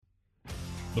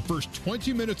The first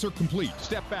 20 minutes are complete.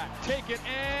 Step back, take it,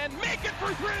 and make it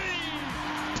for three!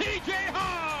 T.J.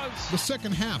 Haws! The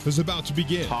second half is about to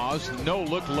begin. Haws, no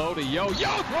look low to Yo. Yo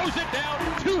throws it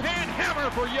down, two-hand hammer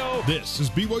for Yo. This is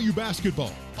BYU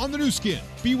Basketball on the new skin,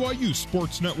 BYU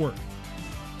Sports Network.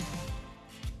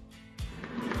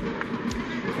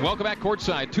 Welcome back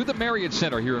courtside to the Marriott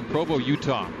Center here in Provo,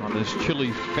 Utah on this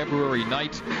chilly February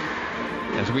night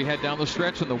as we head down the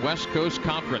stretch in the West Coast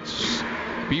Conference.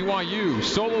 BYU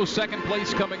solo second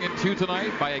place coming into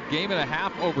tonight by a game and a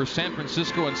half over San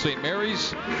Francisco and St.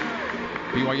 Mary's.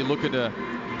 BYU looking to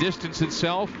distance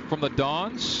itself from the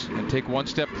Dons and take one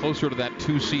step closer to that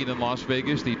 2 seed in Las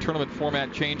Vegas. The tournament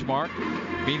format change mark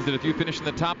means that if you finish in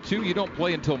the top 2, you don't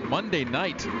play until Monday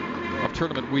night of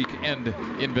tournament weekend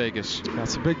in Vegas.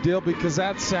 That's a big deal because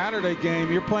that Saturday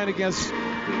game, you're playing against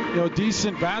a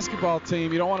decent basketball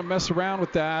team. You don't want to mess around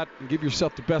with that and give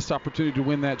yourself the best opportunity to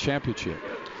win that championship.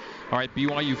 All right,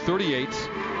 BYU 38,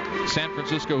 San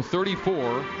Francisco 34,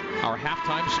 our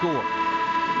halftime score.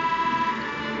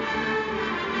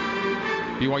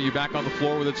 BYU back on the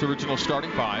floor with its original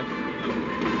starting five.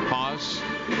 Haws,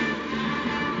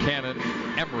 Cannon,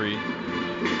 Emery,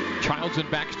 Childs,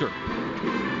 and Baxter.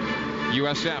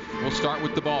 USF will start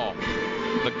with the ball.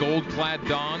 The gold-clad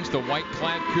Dons, the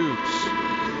white-clad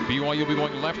Cougs. BYU will be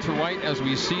going left to right as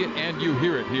we see it and you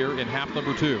hear it here in half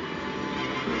number 2.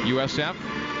 USF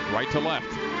right to left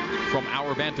from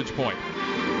our vantage point.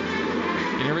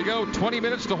 And here we go, 20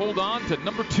 minutes to hold on to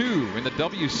number 2 in the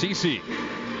WCC.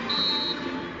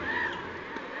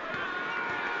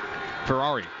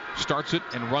 Ferrari starts it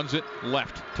and runs it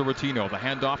left to Ratino. The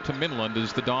handoff to Minland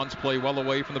as the Dons play well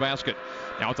away from the basket.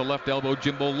 Now at the left elbow,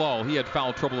 Jimbo Lull. He had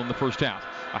foul trouble in the first half.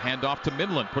 A handoff to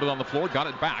Minland, put it on the floor, got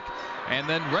it back. And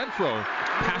then Renfro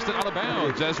passed it out of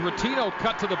bounds as Ratino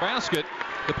cut to the basket.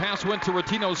 The pass went to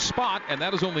Ratino's spot, and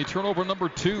that is only turnover number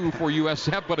 2 for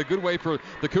USF, but a good way for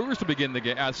the Cougars to begin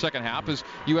the second half as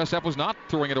USF was not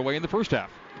throwing it away in the first half.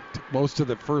 Took most of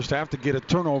the first half to get a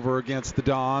turnover against the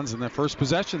Dons in their first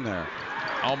possession there.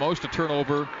 Almost a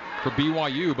turnover for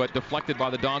BYU, but deflected by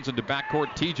the Dons into backcourt.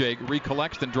 TJ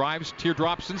recollects, then drives,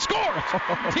 teardrops, and scores!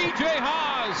 TJ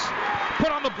Haws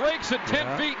put on the brakes at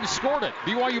 10 feet and scored it.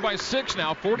 BYU by 6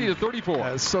 now,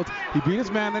 40-34. So he beat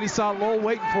his man, then he saw Lowell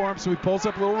waiting for him, so he pulls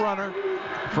up a little runner.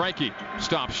 Frankie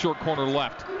stops, short corner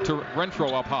left to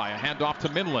Renfro up high. A handoff to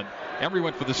Minland. Emery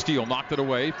went for the steal, knocked it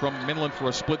away from Minland for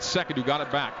a split second, who got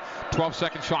it back.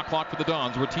 12-second shot clock for the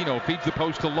Dons. Ratino feeds the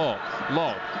post to Lowe.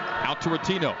 Lowe out to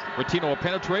Ratino. Ratino will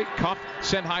penetrate, cuff,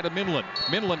 send high to Minland.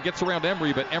 Minland gets around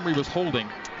Emery, but Emery was holding.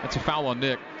 That's a foul on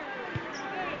Nick.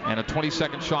 And a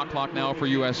 20-second shot clock now for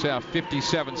USF.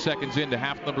 57 seconds into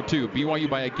half number 2. BYU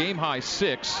by a game-high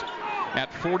 6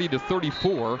 at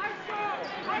 40-34.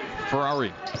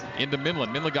 Ferrari into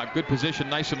Minland. Minland got good position,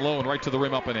 nice and low, and right to the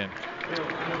rim, up and in.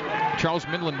 Charles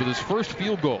Minland with his first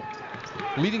field goal.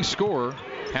 Leading scorer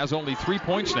has only 3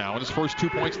 points now, and his first 2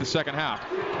 points in the second half.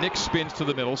 Nick spins to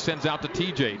the middle, sends out to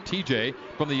TJ. TJ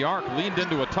from the arc, leaned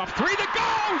into a tough three that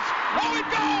goes! Oh, it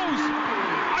goes!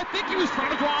 I think he was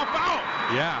trying to draw a foul.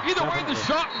 Yeah. Either way, the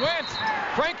shot went.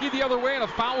 Frankie the other way, and a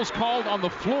foul is called on the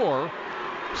floor.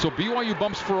 So BYU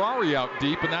bumps Ferrari out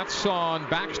deep, and that's on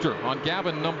Baxter, on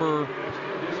Gavin number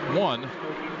 1.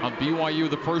 On BYU,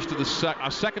 the first of the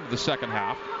second of the second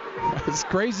half. It's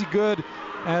crazy good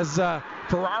as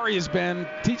Ferrari has been.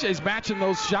 TJ's matching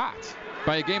those shots.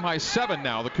 By a game-high 7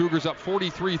 now, the Cougars up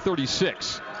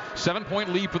 43-36. 7-point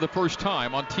lead for the first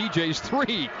time on TJ's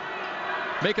 3.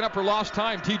 Making up for lost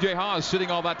time, TJ Haws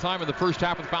sitting all that time in the first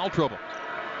half with foul trouble.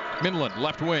 Minland,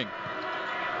 left wing.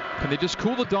 Can they just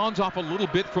cool the Dons off a little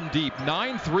bit from deep?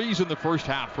 9 threes in the first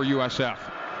half for USF.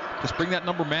 Just bring that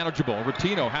number manageable.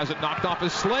 Ratino has it knocked off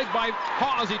his leg by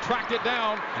Haws. He tracked it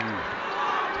down.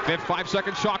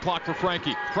 5-second shot clock for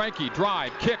Frankie. Frankie,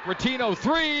 drive, kick, Ratino,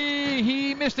 3.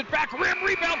 He missed it back. Rim,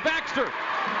 rebound, Baxter.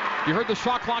 You heard the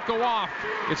shot clock go off.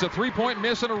 It's a 3-point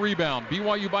miss and a rebound.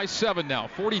 BYU by 7 now,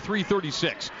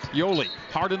 43-36. Yoli,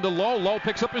 hard into Lowe. Lowe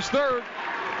picks up his third.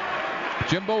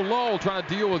 Jimbo Lull trying to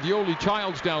deal with Yoli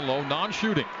Childs down low,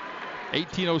 non-shooting.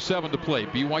 18:07 to play.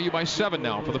 BYU by 7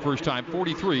 now for the first time,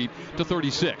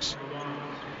 43-36.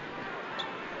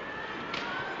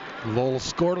 Lowell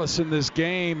scoreless in this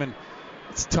game, and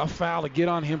it's a tough foul to get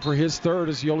on him for his third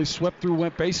as Yoli swept through,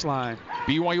 went baseline.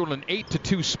 BYU on an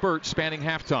 8-2 spurt spanning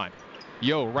halftime.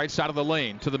 Yo, right side of the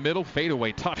lane, to the middle,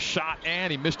 fadeaway, tough shot, and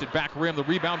he missed it back rim. The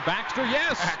rebound, Baxter,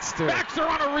 yes! Baxter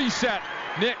on a reset.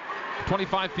 Nick,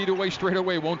 25 feet away, straight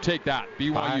away, won't take that.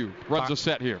 BYU runs a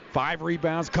set here. 5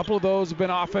 rebounds, a couple of those have been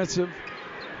offensive.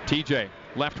 TJ,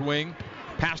 left wing,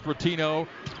 past Ratino,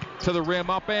 to the rim,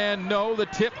 up and no. The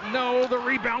tip, no. The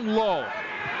rebound, Lowe.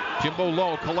 Jimbo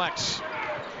Lowe collects.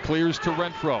 Clears to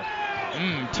Renfro.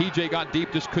 TJ got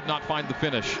deep, just could not find the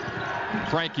finish.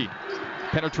 Frankie.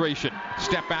 Penetration.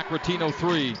 Step back, Ratino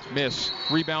 3. Miss.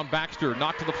 Rebound, Baxter.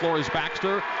 Knocked to the floor is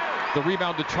Baxter. The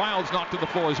rebound to Childs, knocked to the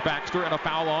floor is Baxter, and a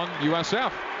foul on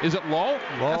USF. Is it Lowe?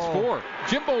 That's 4.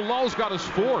 Jimbo Lowe's got his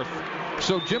 4th.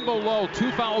 So Jimbo Lowe,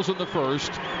 2 fouls in the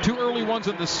first, 2 early ones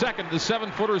in the second. The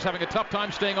 7-footer is having a tough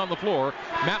time staying on the floor.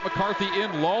 Matt McCarthy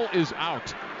in. Lowe is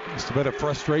out. Just a bit of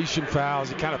frustration fouls.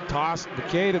 He kind of tossed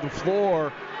McKay to the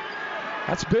floor.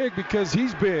 That's big because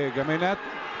he's big. I mean,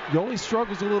 Yoli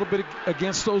struggles a little bit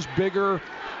against those bigger,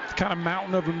 kind of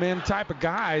mountain of a men type of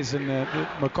guys, and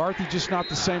McCarthy just not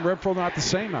the same. Renfro not the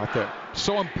same out there.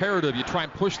 So imperative you try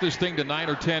and push this thing to 9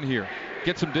 or 10 here.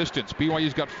 Get some distance.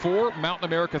 BYU's got 4 Mountain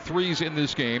America threes in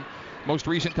this game. Most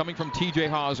recent coming from TJ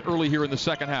Haas early here in the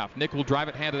second half. Nick will drive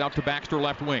it, hand it out to Baxter,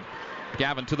 left wing.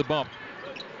 Gavin to the bump.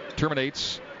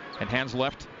 Terminates and hands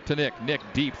left to Nick. Nick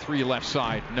deep 3 left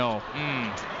side. No.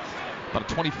 About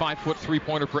a 25-foot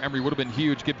three-pointer for Emory would have been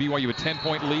huge. Give BYU a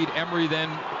 10-point lead. Emory then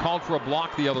called for a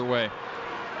block the other way.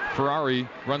 Ferrari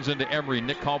runs into Emory.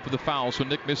 Nick called for the foul, so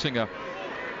Nick missing what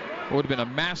would have been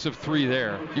a massive 3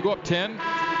 there. You go up 10,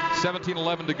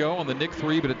 17-11 to go on the Nick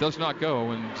 3, but it does not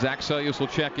go, and Zach Sellius will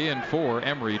check in for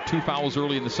Emory. 2 fouls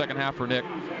early in the second half for Nick.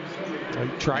 He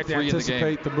tried to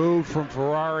anticipate the move from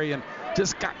Ferrari and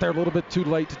just got there a little bit too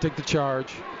late to take the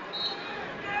charge.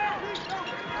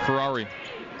 Ferrari.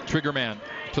 Trigger man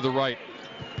to the right.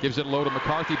 Gives it low to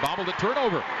McCarthy. Bobbled it.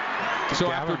 Turnover. So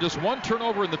after just 1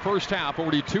 turnover in the first half,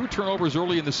 already 2 turnovers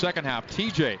early in the second half,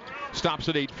 TJ stops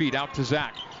at 8 feet out to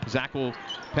Zach. Zach will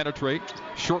penetrate.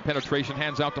 Short penetration.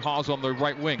 Hands out to Haas on the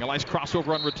right wing. A nice crossover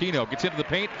on Ratino. Gets into the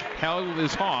paint. Held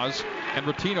is Haas. And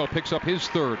Ratino picks up his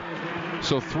 3rd.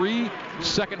 So 3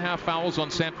 second half fouls on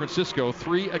San Francisco.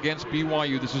 3 against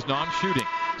BYU. This is non-shooting.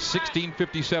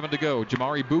 16:57 to go.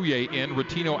 Jamari Bouye in.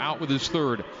 Ratino out with his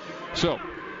 3rd. So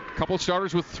a couple of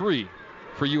starters with 3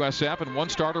 for USF and 1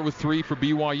 starter with 3 for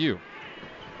BYU.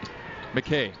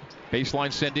 McKay.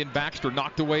 Baseline send in Baxter.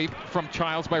 Knocked away from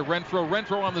Childs by Renfro.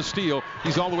 Renfro on the steal.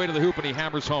 He's all the way to the hoop and he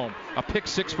hammers home. A pick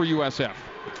 6 for USF.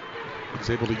 He's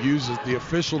able to use the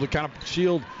official to kind of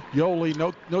shield Yoli.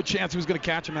 No chance he was going to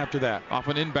catch him after that. Off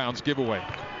an inbounds giveaway.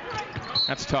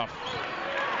 That's tough.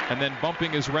 And then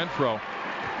bumping is Renfro.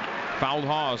 Fouled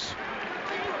Haas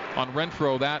on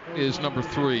Renfro. That is number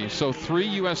 3. So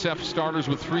 3 USF starters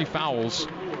with 3 fouls.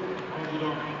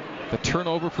 The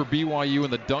turnover for BYU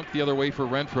and the dunk the other way for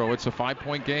Renfro. It's a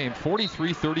 5-point game.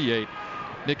 43-38.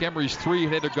 Nick Emery's 3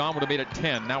 had it gone would have made it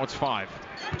 10. Now it's 5.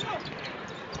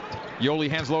 Yoli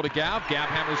hands low to Gav. Gav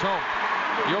hammers home.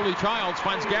 Yoli Childs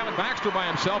finds Gavin Baxter by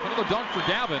himself. Another dunk for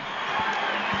Gavin.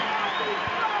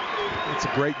 It's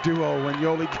a great duo. When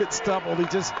Yoli gets doubled, he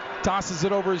just tosses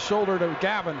it over his shoulder to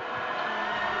Gavin.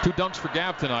 2 dunks for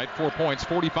Gav tonight. 4 points.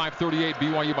 45-38.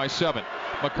 BYU by 7.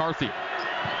 McCarthy.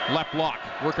 Left block.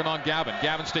 Working on Gavin.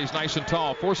 Gavin stays nice and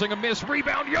tall. Forcing a miss.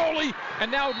 Rebound Yoli.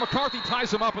 And now McCarthy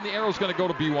ties him up and the arrow's going to go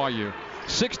to BYU.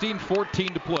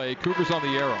 16-14 to play. Cougars on the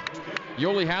arrow.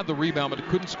 Yoli had the rebound, but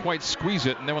couldn't quite squeeze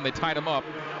it. And then when they tied him up,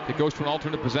 it goes to an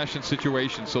alternate possession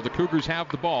situation. So the Cougars have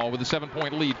the ball with a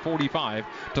 7-point lead,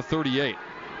 45-38.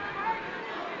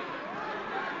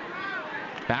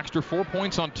 Baxter 4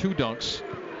 points on 2 dunks.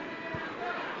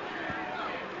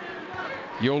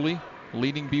 Yoli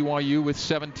leading BYU with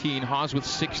 17. Haas with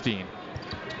 16.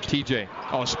 TJ.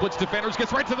 Oh, splits defenders,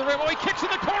 gets right to the rim. Oh, he kicks in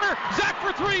the corner. Zach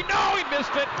for 3. No, he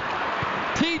missed it.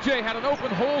 TJ had an open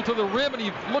hole to the rim, and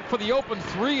he looked for the open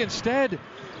 3 instead.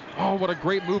 Oh, what a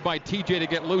great move by TJ to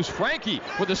get loose. Frankie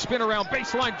with a spin around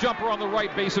baseline jumper on the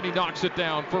right base, and he knocks it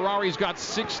down. Ferrari's got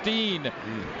 16.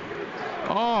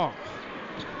 Oh,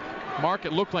 Mark,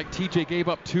 it looked like TJ gave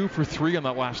up 2 for 3 on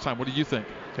that last time. What did you think?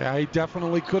 Yeah, he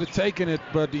definitely could have taken it,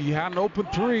 but he had an open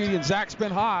 3, and Zach's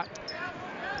been hot.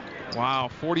 Wow,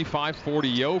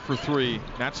 45-40. Yo for 3.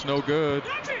 That's no good.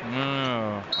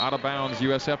 Out of bounds.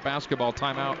 USF basketball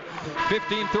timeout.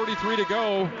 15:33 to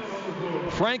go.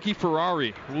 Frankie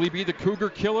Ferrari. Will he be the Cougar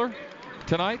killer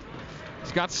tonight?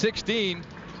 He's got 16.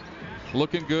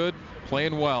 Looking good.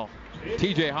 Playing well.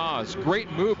 TJ Haas,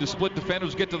 great move to split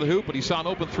defenders, get to the hoop, but he saw an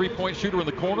open 3-point shooter in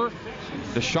the corner.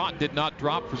 The shot did not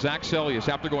drop for Zach Sellius.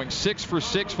 After going 6 for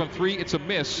 6 from 3, it's a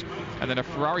miss. And then a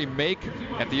Ferrari make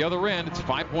at the other end. It's a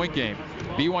 5-point game.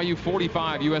 BYU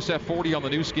 45, USF 40 on the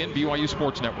new skin, BYU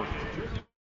Sports Network.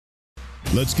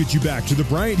 Let's get you back to the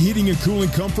Bryant Heating and Cooling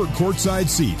Comfort courtside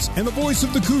seats and the voice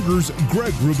of the Cougars,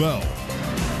 Greg Wrubell.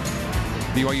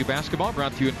 BYU basketball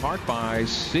brought to you in part by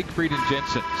Siegfried and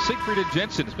Jensen. Siegfried and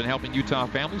Jensen has been helping Utah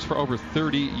families for over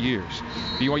 30 years.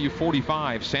 BYU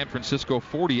 45, San Francisco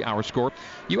 40 our score.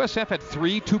 USF had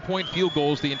 3 two-point field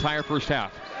goals the entire first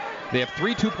half. They have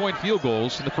 3 two-point field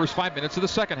goals in the first 5 minutes of the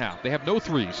second half. They have no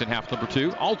threes in half number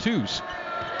 2, all twos.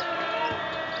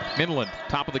 Minland,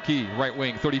 top of the key, right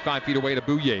wing, 35 feet away to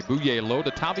Bouye. Bouye low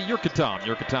to Tavi Yurkatam.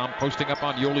 Yurkatam posting up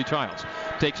on Yoli Childs.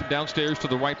 Takes him downstairs to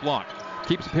the right block.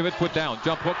 Keeps the pivot foot down.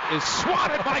 Jump hook is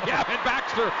swatted by Gavin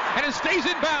Baxter, and it stays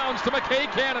in bounds to McKay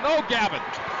Cannon. Oh, Gavin.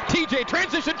 TJ,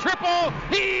 transition triple.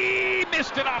 He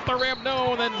missed it off the rim.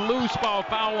 No, and then loose foul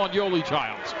on Yoli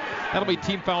Childs. That'll be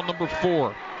team foul number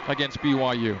 4 against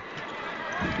BYU.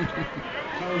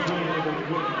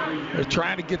 They're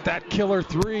trying to get that killer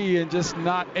 3 and just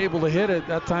not able to hit it.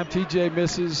 That time TJ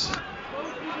misses.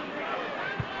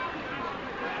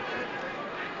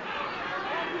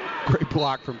 Great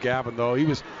block from Gavin, though. He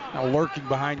was now lurking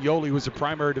behind Yoli, who was the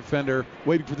primary defender,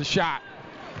 waiting for the shot.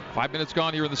 5 minutes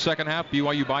gone here in the second half.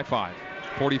 BYU by 5.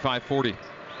 45-40.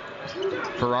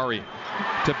 Ferrari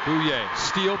to Bouye.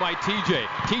 Steal by TJ.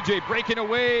 TJ breaking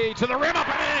away to the rim, up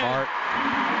and in. Smart.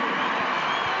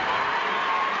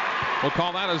 We'll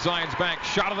call that a Zions Bank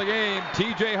shot of the game.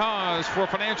 TJ Haas for a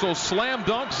financial slam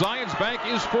dunk. Zions Bank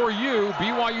is for you.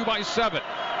 BYU by 7.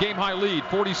 Game high lead,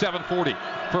 47-40.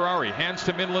 Ferrari hands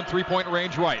to Minland, 3-point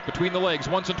range right. Between the legs,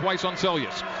 once and twice on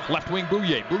Celius. Left wing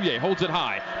Bouye. Bouye holds it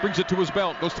high. Brings it to his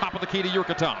belt. Goes top of the key to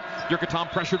Yurkatam.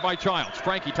 Yurkatam pressured by Childs.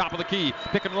 Frankie top of the key.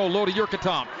 Pick and roll low to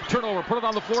Yurkatam. Turnover, put it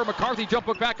on the floor. McCarthy jump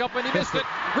hook back up and he missed it.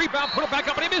 Rebound, put it back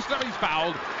up and he missed it. He's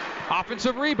fouled.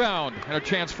 Offensive rebound and a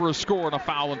chance for a score and a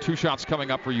foul and 2 shots coming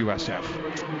up for USF.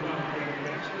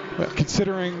 Well,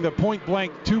 considering the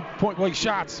point-blank, 2 point-blank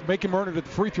shots, make him earn it at the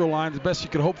free throw line, the best you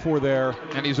could hope for there.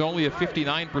 And he's only a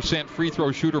 59% free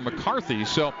throw shooter, McCarthy,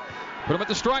 so put him at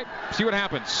the stripe, see what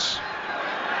happens.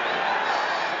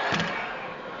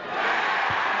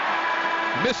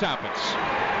 Miss happens.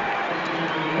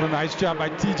 What a nice job by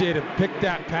TJ to pick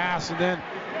that pass and then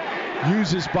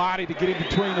use his body to get in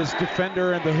between his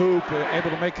defender and the hoop, able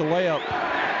to make a layup.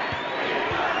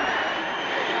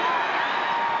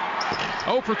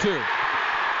 0 for 2.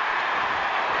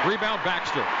 Rebound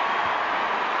Baxter.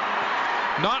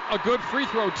 Not a good free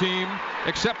throw team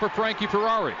except for Frankie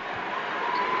Ferrari.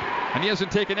 And he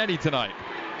hasn't taken any tonight.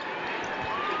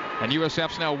 And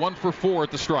USF's now 1 for 4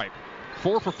 at the stripe.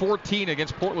 4 for 14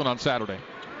 against Portland on Saturday.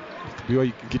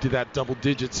 BYU can get to that double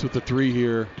digits with the 3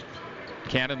 here.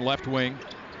 Cannon left wing.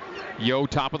 Yo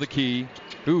top of the key.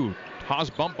 Ooh, Haas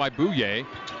bumped by Bouye.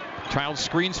 Child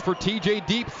screens for TJ,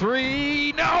 deep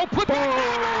 3. No, put back.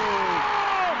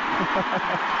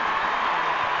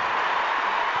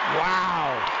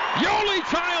 Wow. Yoli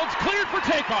Childs cleared for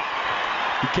takeoff.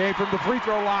 He came from the free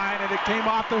throw line and it came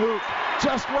off the hoop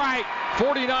just right.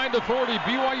 49-40.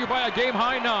 BYU by a game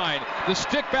high 9. The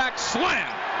stick back slam.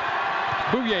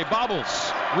 Bouye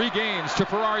bobbles, regains to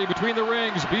Ferrari between the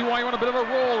rings. BYU on a bit of a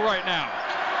roll right now.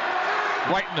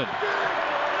 Whiteman,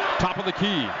 top of the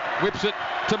key, whips it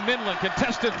to Minland.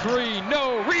 Contested 3,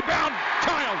 no. Rebound,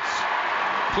 Childs.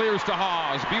 Clears to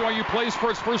Haas. BYU plays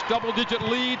for its first double-digit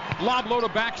lead. Lob low to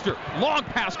Baxter. Long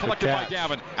pass collected by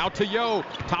Gavin. Out to Yo.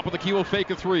 Top of the key will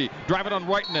fake a 3. Drive it on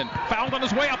Whiteman. Fouled on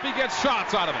his way up. He gets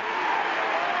shots out of it.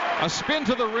 A spin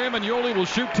to the rim and Yoli will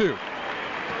shoot 2.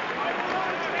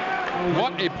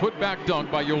 What a putback dunk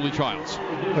by Yoli Childs.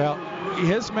 Well,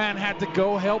 his man had to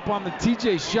go help on the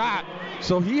TJ shot,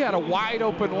 so he had a wide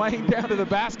open lane down to the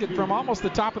basket from almost the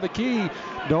top of the key.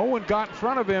 No one got in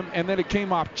front of him, and then it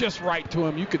came off just right to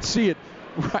him. You could see it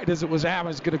right as it was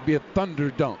happening. It's going to be a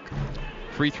thunder dunk.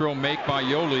 Free throw make by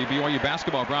Yoli. BYU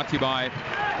basketball brought to you by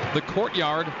the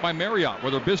Courtyard by Marriott.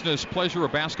 Whether business, pleasure, or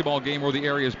basketball game or the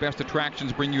area's best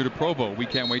attractions bring you to Provo. We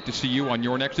can't wait to see you on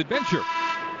your next adventure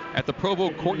at the Provo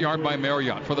Courtyard by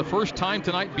Marriott. For the first time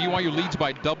tonight, BYU leads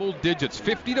by double digits,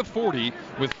 50-40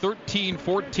 with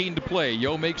 13-14 to play.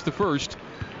 Yo makes the first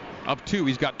of 2.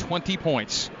 He's got 20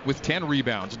 points with 10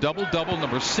 rebounds. Double-double,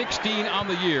 number 16 on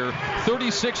the year,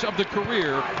 36 of the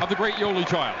career of the great Yoli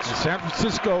Childs. San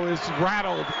Francisco is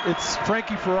rattled. It's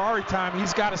Frankie Ferrari time.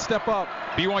 He's got to step up.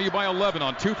 BYU by 11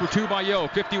 on 2 for 2 by Yo,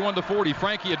 51-40.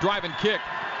 Frankie a drive and kick.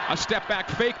 A step back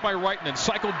fake by Reitman.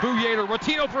 Cycled Bouye to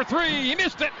Ratino for 3. He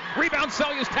missed it. Rebound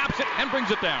Celius taps it and brings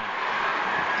it down.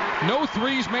 No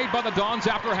threes made by the Dons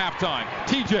after halftime.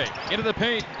 TJ into the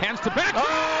paint. Hands to Baxter.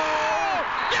 Oh!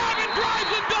 Gavin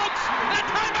drives and dunks. And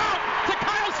timeout to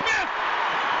Kyle Smith.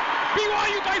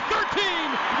 BYU by 13.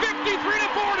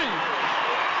 53-40.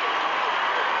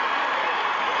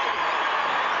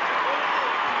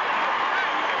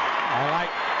 I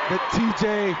like But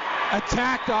TJ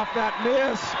attacked off that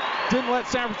miss. Didn't let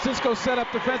San Francisco set up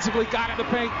defensively. Got in the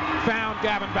paint. Found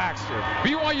Gavin Baxter.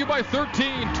 BYU by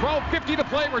 13. 12:50 to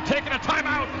play. We're taking a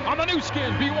timeout on the new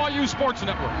skin, BYU Sports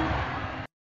Network.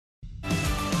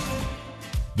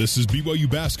 This is BYU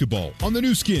basketball on the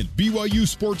new skin, BYU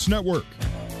Sports Network.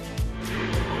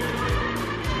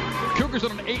 Cougars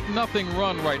on an 8-0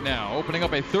 run right now, opening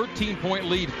up a 13-point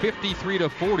lead,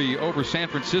 53-40 over San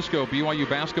Francisco. BYU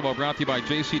basketball brought to you by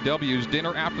JCW's.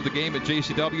 Dinner after the game at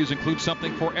JCW's includes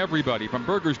something for everybody, from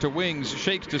burgers to wings,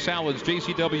 shakes to salads.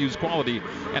 JCW's quality,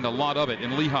 and a lot of it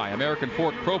in Lehigh, American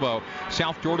Fork, Provo,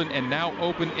 South Jordan, and now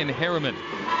open in Harriman.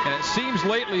 And it seems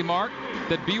lately, Mark,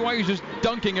 that BYU's just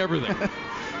dunking everything.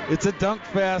 It's a dunk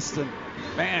fest, and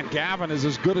man, Gavin is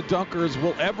as good a dunker as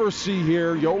we'll ever see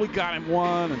here. Yoli got him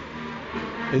one, and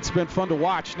it's been fun to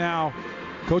watch. Now,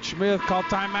 Coach Smith called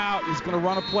timeout. He's going to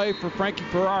run a play for Frankie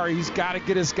Ferrari. He's got to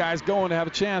get his guys going to have a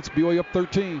chance. BYU up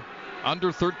 13.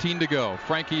 Under 13 to go.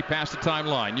 Frankie past the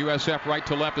timeline. USF right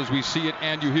to left as we see it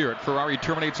and you hear it. Ferrari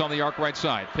terminates on the arc right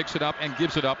side. Picks it up and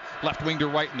gives it up. Left wing to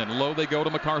Wrighton, and low they go to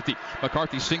McCarthy.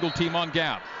 McCarthy single team on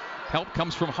Gab. Help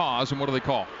comes from Haas, and what do they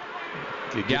call?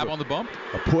 Gab on the bump?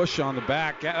 A push on the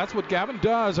back. That's what Gavin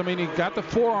does. I mean, he got the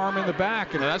forearm in the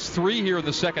back. And that's 3 here in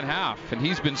the second half. And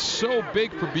he's been so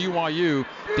big for BYU.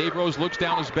 Dave Rose looks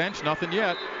down his bench. Nothing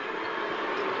yet.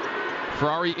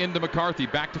 Ferrari into McCarthy.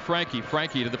 Back to Frankie.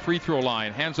 Frankie to the free throw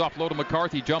line. Hands off low to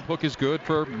McCarthy. Jump hook is good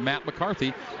for Matt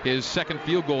McCarthy. His second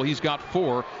field goal. He's got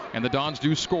 4. And the Dons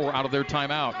do score out of their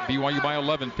timeout. BYU by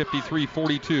 11.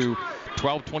 53-42.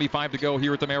 12:25 to go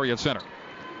here at the Marriott Center.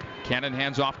 Cannon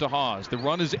hands off to Haas. The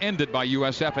run is ended by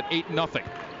USF at 8-0.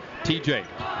 TJ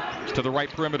to the right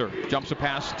perimeter. Jumps a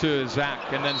pass to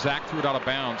Zach, and then Zach threw it out of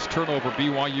bounds. Turnover,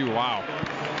 BYU. Wow.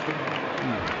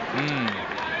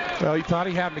 Well, he thought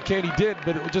he had McCade. He did,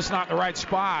 but it was just not in the right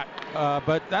spot.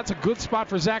 But that's a good spot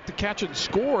for Zach to catch it and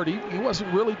score. He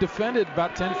wasn't really defended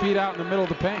about 10 feet out in the middle of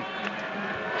the paint.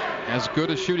 As good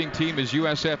a shooting team as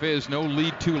USF is, no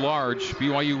lead too large.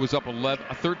 BYU was up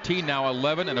 13, now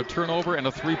 11, and a turnover and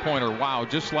a three-pointer. Wow,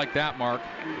 just like that, Mark.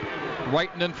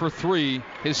 Wrighton for 3,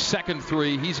 his second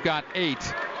 3. He's got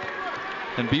 8.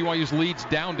 And BYU's lead's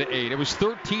down to 8. It was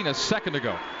 13 a second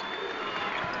ago.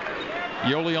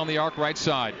 Yoli on the arc right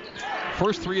side.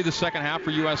 First 3 of the second half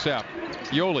for USF.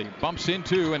 Yoli bumps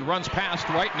into and runs past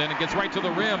Wrighton and gets right to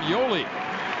the rim. Yoli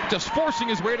just forcing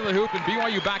his way to the hoop, and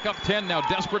BYU back up 10 now,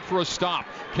 desperate for a stop.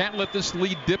 Can't let this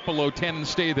lead dip below 10 and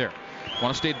stay there.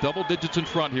 Want to stay double digits in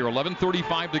front here.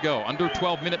 11:35 to go. Under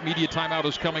 12-minute media timeout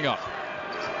is coming up.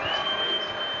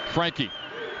 Frankie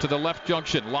to the left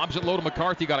junction. Lobs it low to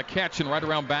McCarthy. Got a catch, and right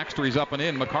around Baxter. He's up and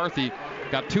in. McCarthy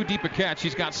got too deep a catch.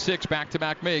 He's got 6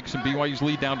 back-to-back makes, and BYU's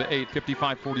lead down to 8,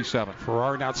 55-47.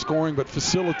 Ferrari not scoring, but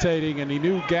facilitating, and he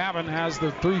knew Gavin has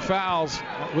the 3 fouls.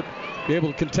 Would be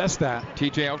able to contest that.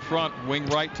 TJ out front, wing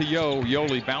right to Yo.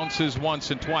 Yoli bounces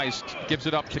once and twice, gives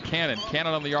it up to Cannon.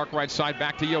 Cannon on the arc right side,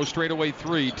 back to Yo, straightaway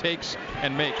 3, takes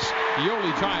and makes.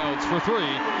 Yoli Childs for 3,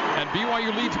 and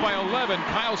BYU leads by 11.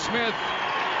 Kyle Smith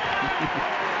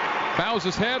bows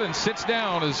his head and sits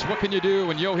down. As what can you do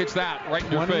when Yo hits that right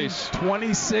in your face?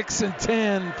 26 and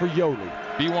 10 for Yoli.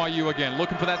 BYU again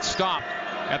looking for that stop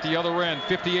at the other end.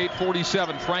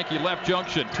 58-47. Frankie left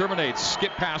junction terminates.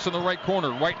 Skip pass in the right corner.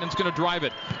 Wrighton's going to drive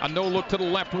it. A no look to the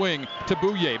left wing to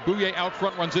Bouye. Bouye out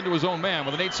front runs into his own man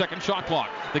with an 8-second shot clock.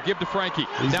 The give to Frankie.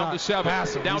 Down to 7.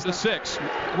 Passive. Down to 6.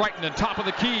 Wrighton on top of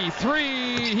the key. 3.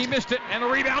 He missed it, and a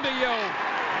rebound to Yo.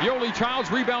 Yoli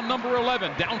Childs, rebound number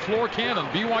 11. Down floor Cannon.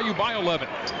 BYU by 11.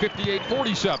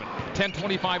 58-47.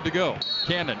 10:25 to go.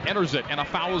 Cannon enters it, and a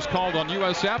foul is called on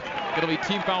USF. It'll be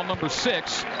team foul number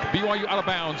 6. BYU out of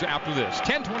bounds after this.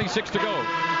 10:26 to go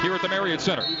here at the Marriott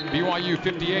Center. BYU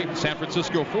 58, San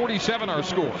Francisco 47 our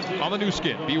score on the new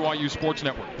skin, BYU Sports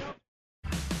Network.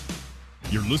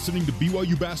 You're listening to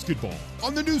BYU basketball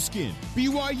on the new skin,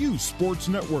 BYU Sports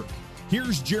Network.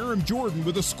 Here's Jerem Jordan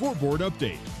with a scoreboard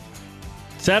update.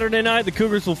 Saturday night, the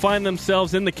Cougars will find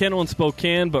themselves in the Kennel in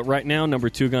Spokane, but right now, number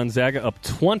 2 Gonzaga up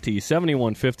 20,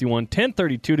 71-51,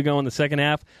 10:32 to go in the second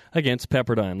half against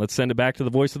Pepperdine. Let's send it back to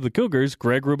the voice of the Cougars,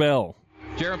 Greg Wrubell.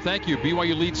 Jerem, thank you.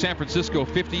 BYU leads San Francisco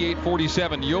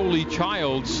 58-47. Yoli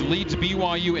Childs leads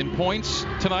BYU in points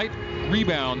tonight,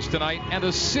 rebounds tonight, and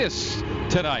assists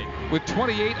tonight with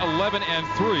 28, 11, and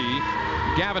 3.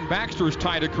 Gavin Baxter is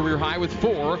tied a career high with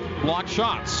 4 blocked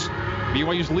shots.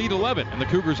 BYU's lead 11, and the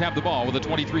Cougars have the ball with a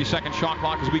 23-second shot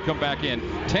clock as we come back in.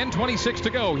 10:26 to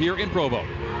go here in Provo.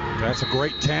 That's a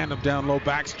great tandem down low.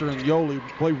 Baxter and Yoli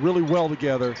play really well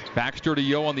together. Baxter to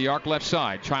Yo on the arc left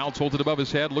side. Childs holds it above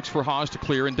his head, looks for Haas to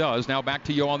clear and does. Now back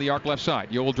to Yo on the arc left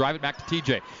side. Yo will drive it back to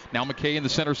TJ. Now McKay in the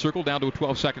center circle down to a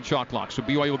 12-second shot clock. So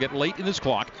BYU will get late in this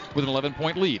clock with an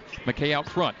 11-point lead. McKay out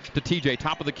front to TJ,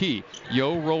 top of the key.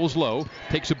 Yo rolls low,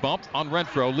 takes a bump on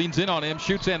Renfro, leans in on him,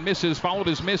 shoots and misses, followed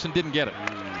his miss and didn't get it.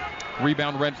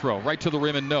 Rebound Renfro, right to the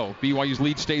rim and no. BYU's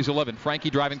lead stays 11. Frankie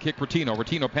driving kick Ratino.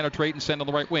 Ratino penetrate and send on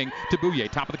the right wing to Bouye.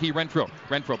 Top of the key Renfro.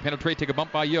 Renfro penetrate, take a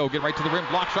bump by Yo. Get right to the rim.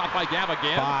 Block shot by Gav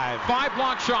again. Five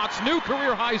block shots. New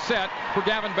career high set for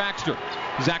Gavin Baxter.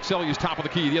 Zach Sellius top of the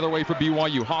key. The other way for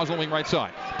BYU. Haas on wing right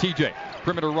side. TJ,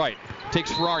 perimeter right.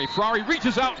 Takes Ferrari. Ferrari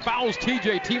reaches out, fouls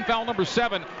TJ. Team foul number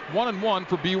 7. 1-1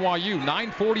 for BYU.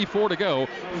 9:44 to go.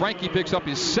 Frankie picks up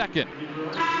his second.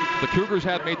 The Cougars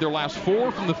had made their last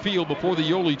 4 from the field before the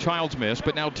Yoli Childs miss,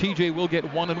 but now TJ will get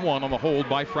 1-1 on the hold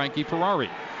by Frankie Ferrari.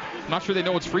 I'm not sure they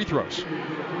know it's free throws. You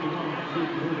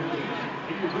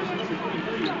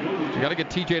got to get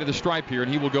TJ to the stripe here,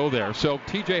 and he will go there. So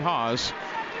TJ Haas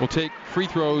will take free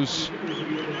throws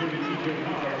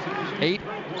 8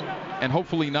 and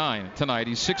hopefully 9 tonight.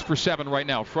 He's 6 for 7 right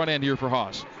now. Front end here for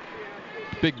Haas.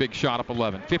 Big shot up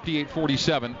 11.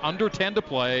 58-47. Under 10 to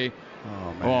play.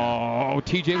 Oh, man. Oh,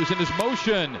 TJ was in his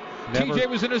motion. TJ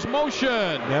was in his motion.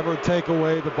 Never take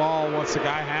away the ball once the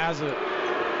guy has it.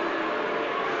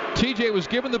 TJ was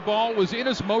given the ball, was in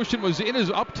his motion, was in his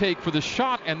uptake for the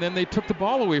shot, and then they took the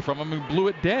ball away from him and blew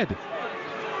it dead.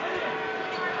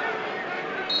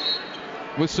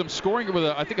 With some scoring, with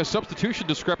I think a substitution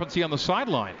discrepancy on the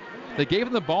sideline. They gave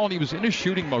him the ball and he was in his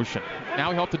shooting motion.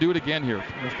 Now he'll have to do it again here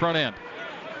in the front end.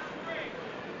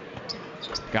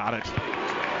 Got it.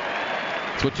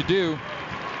 That's what you do.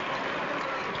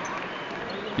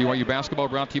 BYU basketball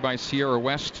brought to you by Sierra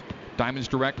West. Diamonds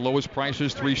Direct, lowest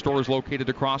prices, 3 stores located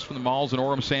across from the malls in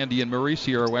Orem, Sandy, and Murray.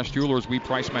 Sierra West Jewelers, we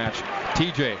price match.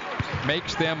 TJ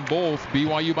makes them both.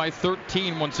 BYU by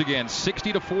 13 once again,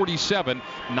 60-47,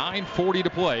 9:40 to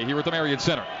play here at the Marriott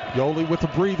Center. Yoli with the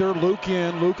breather, Luke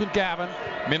and Gavin.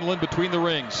 Minlend between the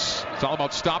rings. It's all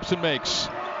about stops and makes.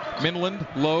 Minlend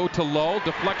low to low,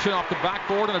 deflection off the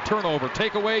backboard and a turnover.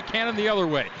 Takeaway, Cannon the other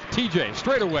way. TJ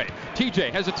straight away.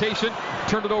 TJ hesitation,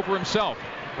 turned it over himself.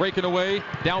 Breaking away,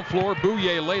 down floor,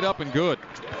 Bouye laid up and good.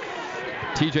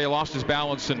 TJ lost his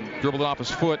balance and dribbled it off his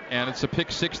foot, and it's a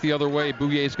pick 6 the other way.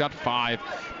 Bouye's got 5.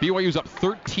 BYU's up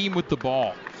 13 with the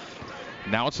ball.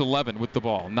 Now it's 11 with the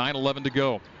ball. 9:11 to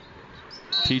go.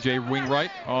 TJ wing right.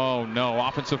 Oh no,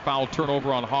 offensive foul,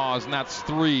 turnover on Haas, and that's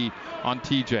 3 on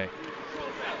TJ.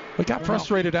 We got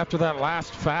frustrated after that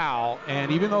last foul, and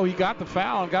even though he got the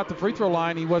foul and got the free throw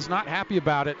line, he was not happy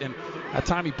about it, and that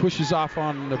time he pushes off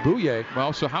on Bouye.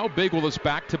 Well, so how big will this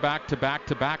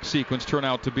back-to-back sequence turn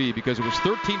out to be? Because it was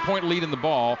 13-point lead in the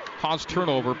ball, Haas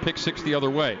turnover, pick 6 the other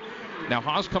way. Now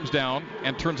Haas comes down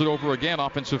and turns it over again,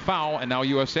 offensive foul, and now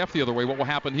USF the other way. What will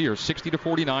happen here?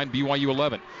 60-49, BYU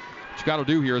 11. What you got to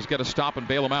do here is get a stop and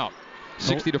bail him out.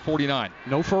 60-49.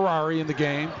 No Ferrari in the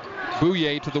game.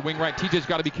 Bouye to the wing right. TJ's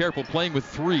got to be careful, playing with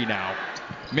 3 now.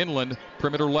 Minlend,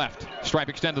 perimeter left. Stripe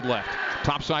extended left.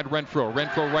 Topside Renfro.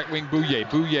 Renfro right wing Bouye.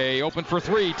 Bouye open for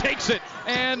 3. Takes it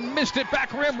and missed it.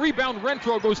 Back rim. Rebound.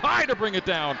 Renfro goes high to bring it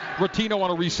down. Ratino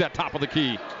on a reset. Top of the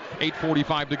key.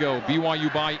 8:45 to go.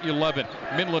 BYU by 11.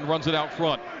 Minlend runs it out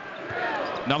front.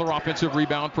 Another offensive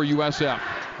rebound for USF.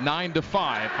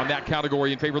 9-5 on that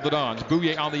category in favor of the Dons.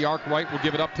 Bouye on the arc right will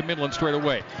give it up to Minlend straight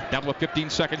away. Down to a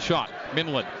 15-second shot.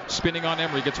 Minlend spinning on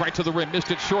Emery. Gets right to the rim.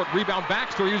 Missed it short. Rebound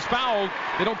Baxter. He was fouled.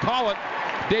 They don't call it.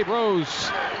 Dave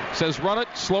Rose says run it,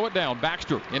 slow it down.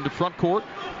 Baxter into front court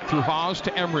through Haas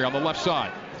to Emery on the left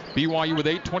side. BYU with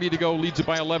 8:20 to go, leads it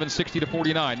by 11,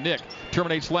 60-49. Nick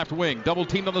terminates left wing, double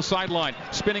teamed on the sideline,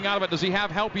 spinning out of it. Does he have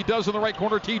help? He does in the right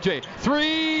corner. TJ,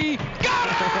 3, got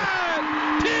it!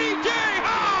 TJ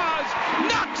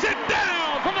Haas knocks it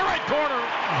down from the right corner.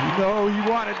 You know,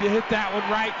 he wanted to hit that one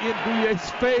right in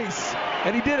Bouye's face,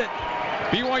 and he did it.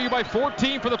 BYU by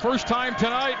 14 for the first time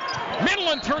tonight.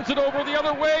 Minlend turns it over the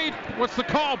other way. What's the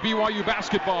call? BYU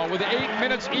basketball with 8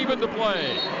 minutes even to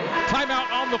play. Timeout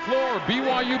on the floor.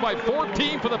 BYU by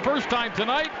 14 for the first time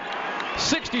tonight.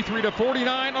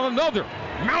 63-49 on another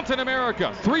Mountain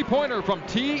America three-pointer from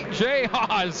TJ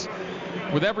Haas.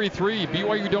 With every 3,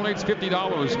 BYU donates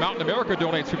 $50. Mountain America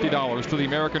donates $50 to the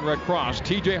American Red Cross.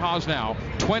 TJ Haas now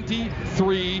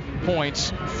 23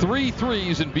 points, 3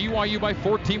 threes, and BYU by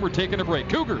 14. We're taking a break.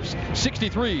 Cougars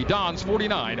 63, Dons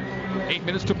 49. 8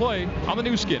 minutes to play on the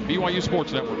new skin, BYU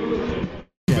Sports Network.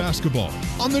 Basketball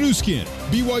on the new skin,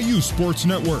 BYU Sports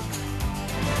Network.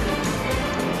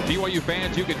 BYU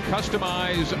fans, you can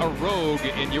customize a Rogue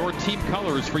in your team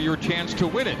colors for your chance to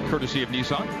win it, courtesy of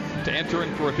Nissan. To enter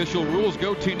in for official rules,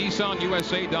 go to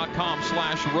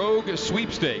nissanusa.com/Rogue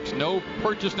sweepstakes. No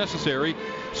purchase necessary.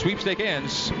 Sweepstake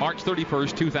ends March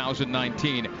 31st,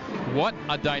 2019. What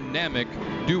a dynamic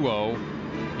duo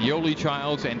Yoeli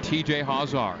Childs and TJ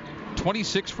Haws are.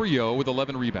 26 for Yo with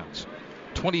 11 rebounds.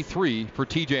 23 for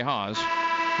TJ Haws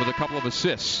with a couple of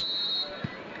assists.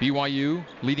 BYU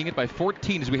leading it by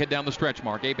 14 as we head down the stretch,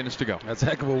 Mark. 8 minutes to go. That's a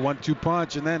heck of a 1-2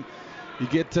 punch. And then you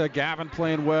get Gavin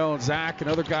playing well and Zach and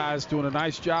other guys doing a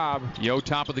nice job. Yo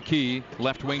top of the key.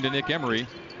 Left wing to Nick Emery.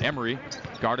 Emery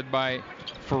guarded by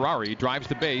Ferrari. Drives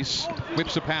the base.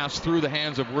 Whips a pass through the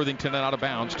hands of Worthington and out of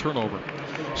bounds. Turnover.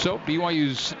 So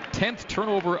BYU's 10th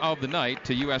turnover of the night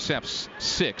to USF's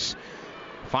 6.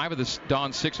 5 of the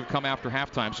Don's 6 have come after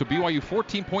halftime. So BYU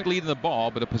 14-point lead in the ball,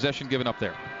 but a possession given up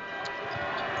there.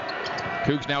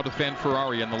 Cougs now defend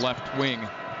Ferrari on the left wing.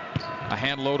 A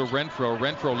hand low to Renfro.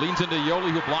 Renfro leans into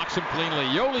Yoeli, who blocks him cleanly.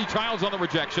 Yoeli Childs on the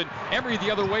rejection. Emery the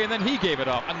other way, and then he gave it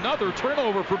up. Another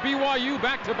turnover for BYU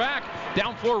back-to-back.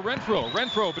 Down floor Renfro.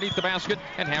 Renfro beneath the basket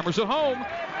and hammers it home.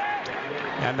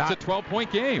 And it's a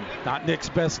 12-point game. Not Nick's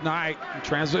best night. In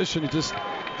transition, he just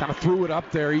kind of threw it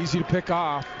up there. Easy to pick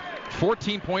off.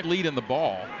 14-point lead in the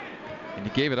ball, and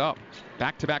he gave it up.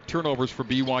 Back-to-back turnovers for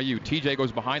BYU. TJ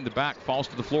goes behind the back, falls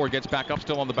to the floor, gets back up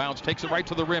still on the bounce, takes it right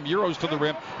to the rim, Euros to the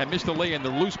rim, and missed the lay-in. The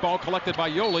loose ball collected by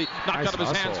Yoeli, knocked out of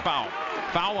his hands, foul.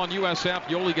 Foul on USF.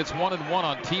 Yoeli gets 1-1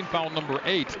 on team foul number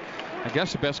 8. I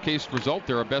guess the best case result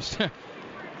there, a best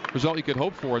result you could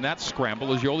hope for in that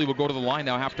scramble, is Yoeli will go to the line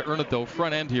now, have to earn it though.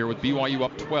 Front end here with BYU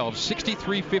up 12,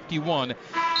 63-51,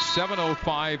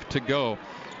 7:05 to go.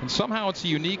 And somehow it's a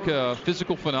unique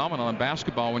physical phenomenon in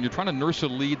basketball. When you're trying to nurse a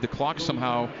lead, the clock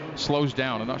somehow slows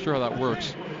down. I'm not sure how that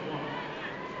works.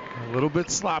 A little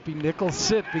bit sloppy. Nichols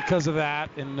sit because of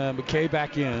that, and McKay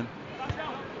back in.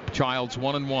 Childs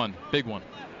 1-1. Big one.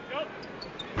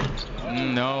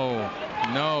 No,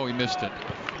 he missed it.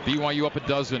 BYU up a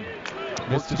dozen.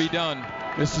 Work to be done.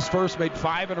 Missed his first, made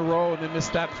 5 in a row, and then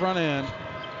missed that front end.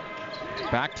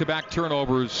 Back-to-back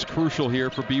turnovers crucial here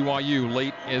for BYU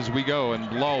late as we go.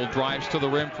 And Lull drives to the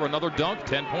rim for another dunk.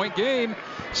 10-point game.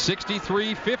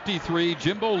 63-53.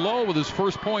 Jimbo Lull with his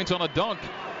first points on a dunk.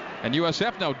 And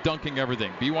USF now dunking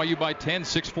everything. BYU by 10,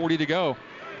 6:40 to go.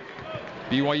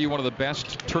 BYU, one of the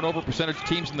best turnover percentage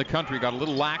teams in the country. Got a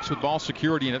little lax with ball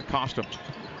security, and it cost them.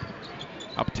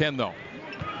 Up 10, though.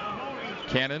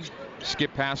 Cannon.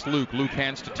 Skip past Luke. Luke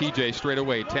hands to TJ straight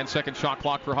away. 10-second shot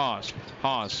clock for Haws.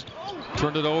 Haws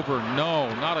turned it over. No,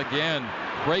 not again.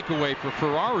 Breakaway for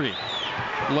Ferrari.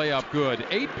 Layup good.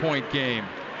 8-point game.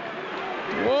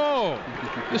 Whoa.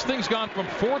 This thing's gone from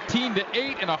 14 to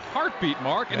 8 in a heartbeat,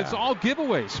 Mark, and it's all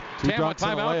giveaways.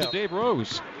 Timeout to Dave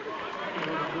Rose.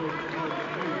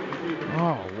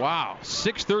 Oh, wow.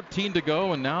 6:13 to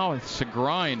go, and now it's a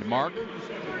grind, Mark.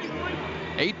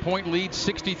 8-point lead,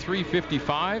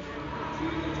 63-55.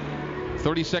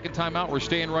 30-second timeout. We're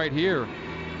staying right here.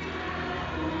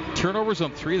 Turnovers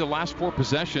on 3 of the last 4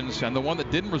 possessions, and the one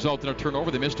that didn't result in a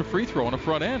turnover, they missed a free throw on the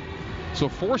front end. So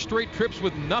 4 straight trips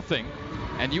with nothing,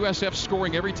 and USF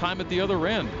scoring every time at the other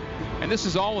end. And this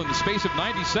is all in the space of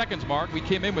 90 seconds, Mark. We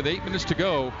came in with 8 minutes to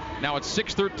go. Now it's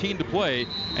 6:13 to play,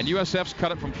 and USF's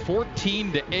cut it from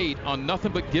 14 to 8 on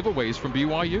nothing but giveaways from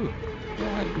BYU.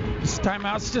 Yeah, this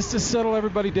timeout's just to settle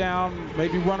everybody down,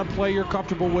 maybe run a play you're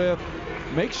comfortable with.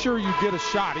 Make sure you get a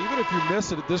shot. Even if you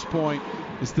miss it at this point,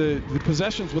 it's the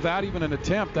possessions without even an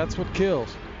attempt. That's what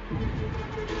kills.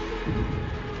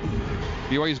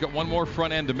 BYU's got one more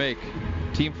front end to make.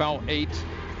 Team foul 8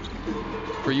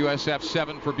 for USF,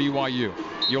 7 for BYU.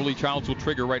 Yoeli Childs will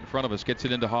trigger right in front of us. Gets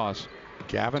it into Haws.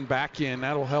 Gavin back in.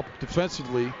 That'll help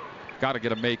defensively. Got to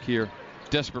get a make here.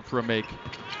 Desperate for a make.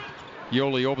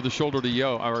 Yoeli over the shoulder to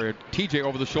Yo, or TJ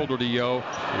over the shoulder to Yo.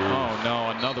 Oh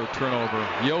no, another turnover.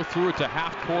 Yo threw it to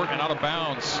half court and out of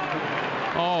bounds.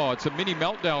 Oh, it's a mini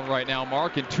meltdown right now,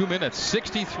 Mark, in 2 minutes.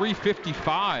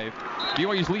 63-55.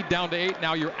 BYU's lead down to 8.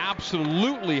 Now you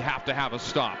absolutely have to have a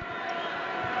stop.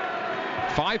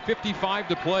 5:55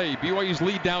 to play. BYU's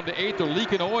lead down to 8. They're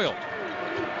leaking oil.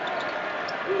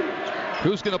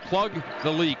 Who's going to plug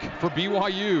the leak for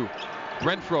BYU?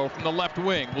 Renfro from the left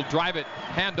wing will drive it,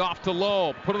 hand off to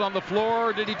Lull, put it on the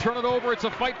floor. Did he turn it over? It's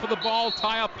a fight for the ball.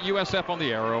 Tie up USF on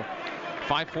the arrow.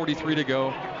 5:43 to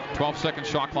go. 12-second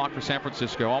shot clock for San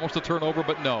Francisco. Almost a turnover,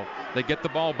 but no. They get the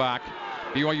ball back.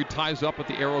 BYU ties up, but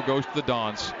the arrow goes to the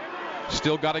Dons.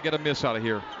 Still got to get a miss out of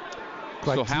here.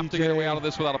 Still have to get away out of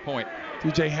this without a point.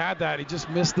 TJ had that. He just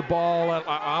missed the ball.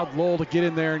 Allowed Lull to get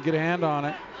in there and get a hand on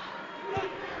it.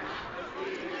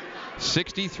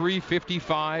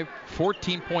 63-55,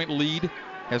 14-point lead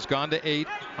has gone to 8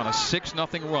 on a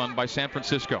 6-0 run by San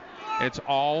Francisco. It's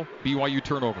all BYU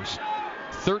turnovers.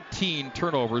 13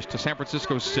 turnovers to San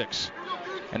Francisco's 6.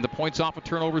 And the points off of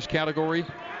turnovers category,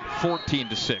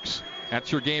 14-6.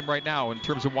 That's your game right now in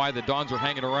terms of why the Dons are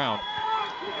hanging around.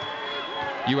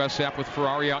 USF with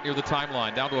Ferrari out near the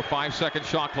timeline, down to a 5-second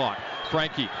shot clock.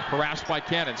 Frankie harassed by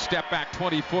Cannon, step back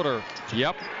 20-footer.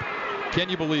 Yep. Can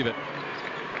you believe it?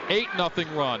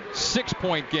 8-0 run,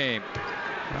 6-point game,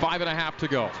 5.5 to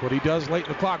go. That's what he does late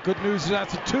in the clock. Good news is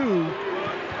that's a 2.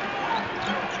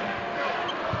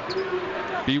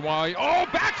 BYU. Oh,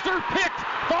 Baxter picked.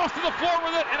 Falls to the floor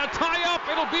with it, and a tie-up.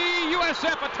 It'll be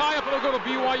USF. A tie-up. It'll go to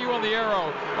BYU on the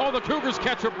arrow. Oh, the Cougars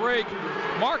catch a break.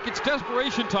 Mark, it's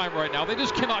desperation time right now. They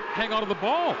just cannot hang on to the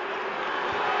ball.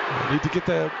 Need to get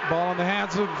the ball in the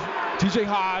hands of TJ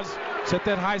Haws. Set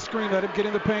that high screen. Let him get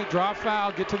in the paint. Draw a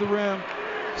foul. Get to the rim.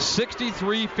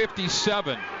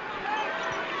 63-57.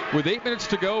 With 8 minutes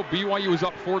to go, BYU is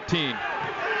up 14.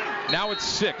 Now it's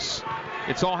 6.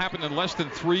 It's all happened in less than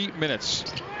 3 minutes.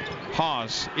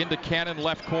 Haws into Cannon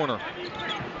left corner.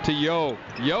 To Yo.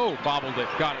 Yo bobbled it.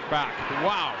 Got it back.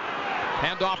 Wow.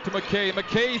 Hand off to McKay.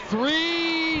 McKay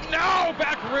 3. No!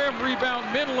 Back rim. Rebound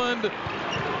Minland.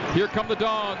 Here come the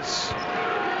Dons.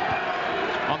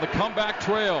 On the comeback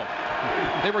trail.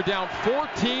 They were down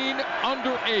 14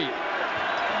 under 8.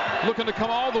 Looking to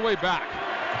come all the way back.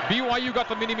 BYU got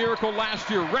the mini miracle last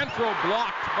year. Renfro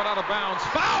blocked but out of bounds.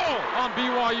 Foul on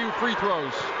BYU free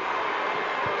throws.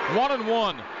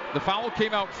 1-1. The foul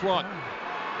came out front.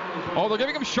 Oh, they're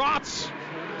giving him shots.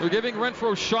 They're giving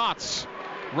Renfro shots.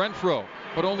 Renfro,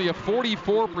 but only a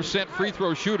 44% free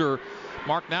throw shooter.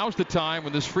 Mark, now's the time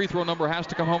when this free throw number has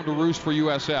to come home to roost for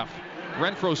USF.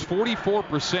 Renfro's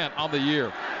 44% on the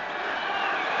year.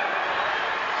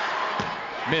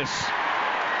 Miss.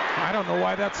 I don't know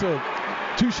why that's a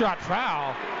 2-shot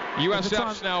foul.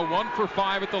 USF's now 1 for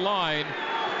 5 at the line.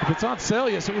 If it's on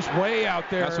Celius, it was way out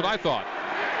there. That's what I thought.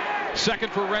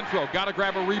 Second for Renfro. Got to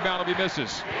grab a rebound if he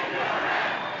misses.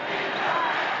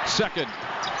 Second.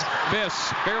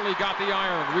 Miss. Barely got the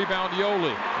iron. Rebound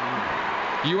Yoli.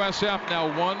 USF now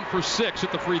 1 for 6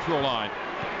 at the free throw line.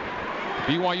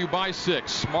 BYU by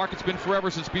 6. Mark, it's been forever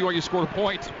since BYU scored a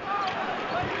point.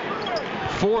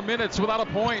 4 minutes without a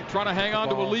point, trying to hang on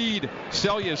to a lead.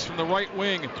 Celius from the right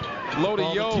wing. Low to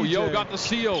Yo. Yo got the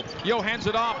seal. Yo hands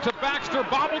it off to Baxter.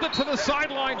 Bobbled it to the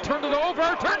sideline. Turned it over.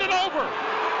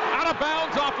 Out of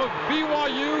bounds off of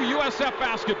BYU. USF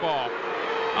basketball.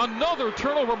 Another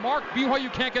turnover. Mark,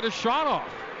 BYU can't get a shot off.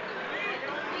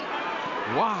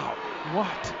 Wow.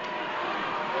 What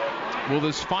will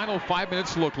this final 5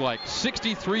 minutes look like?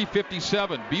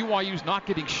 63-57. BYU's not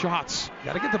getting shots.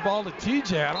 Got to get the ball to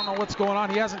TJ. I don't know what's going on.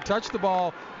 He hasn't touched the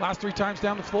ball last 3 times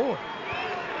down the floor.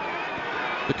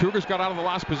 The Cougars got out of the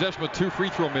last possession with 2 free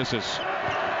throw misses.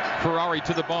 Ferrari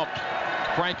to the bump.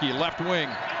 Frankie left wing.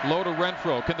 Low to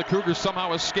Renfro. Can the Cougars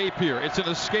somehow escape here? It's an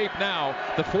escape now.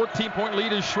 The 14-point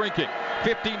lead is shrinking.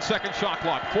 15-second shot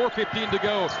clock. 4:15 to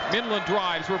go. Minland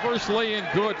drives. Reverse lay-in.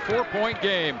 Good. 4-point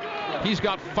game. He's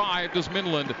got 5, does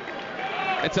Minland.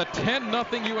 It's a 10-0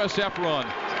 USF run.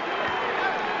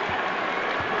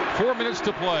 4 minutes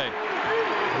to play.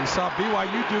 We saw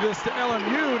BYU do this to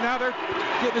LMU. Now they're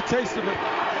getting a taste of it.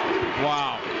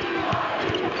 Wow.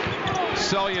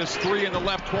 Celius 3 in the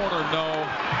left corner. No.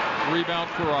 Rebound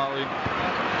Ferrari.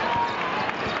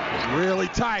 Really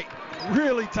tight.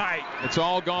 Really tight. It's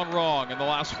all gone wrong in the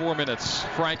last 4 minutes.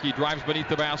 Frankie drives beneath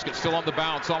the basket, still on the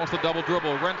bounce, almost a double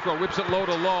dribble. Renfro whips it low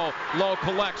to Low. Low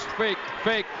collects, fake,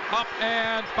 up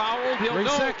and fouled. He'll 3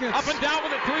 know. seconds. Up and down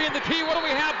with it, 3 in the key. What do we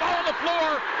have? Ball on the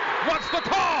floor. What's the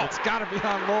call? It's got to be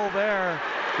on Low there.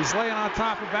 He's laying on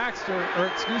top of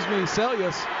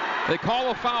Celius. They call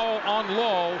a foul on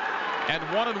Low. And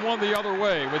 1-1 the other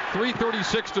way with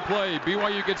 3:36 to play.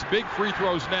 BYU gets big free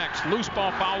throws next. Loose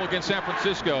ball foul against San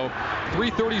Francisco.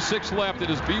 3:36 left.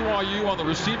 It is BYU on the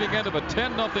receiving end of a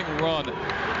 10-0 run.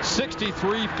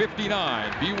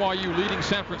 63-59. BYU leading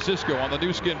San Francisco on the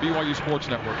new skin BYU Sports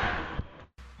Network.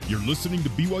 You're listening to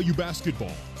BYU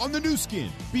Basketball on the new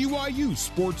skin BYU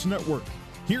Sports Network.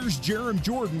 Here's Jerem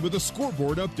Jordan with a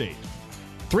scoreboard update.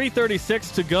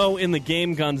 3:36 to go in the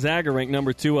game. Gonzaga ranked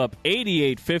number 2 up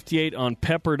 88-58 on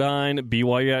Pepperdine.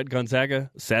 BYU at Gonzaga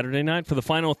Saturday night for the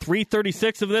final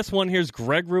 3:36 of this one. Here's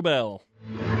Greg Wrubell.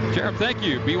 Jerem, thank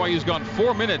you. BYU's gone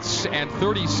 4 minutes and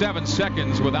 37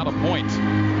 seconds without a point.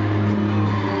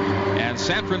 And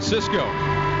San Francisco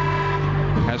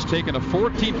has taken a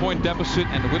 14-point deficit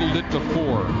and whittled it to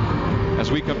 4.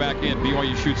 As we come back in,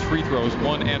 BYU shoots free throws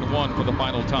 1 and 1 for the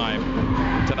final time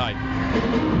tonight.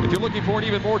 If you're looking for an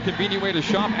even more convenient way to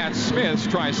shop at Smith's,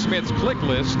 try Smith's Click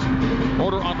List.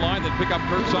 Order online, then pick up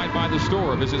curbside by the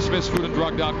store. Visit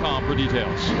smithsfoodanddrug.com for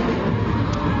details.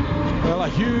 Well, a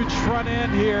huge front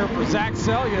end here for Zach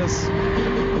Seljaas.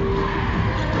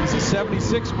 He's a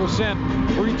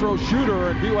 76% free throw shooter,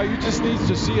 and BYU just needs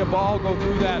to see a ball go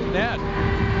through that net.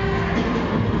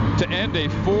 To end a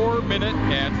 4-minute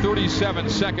and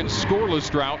 37-second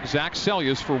scoreless drought, Zach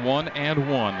Seljaas for 1 and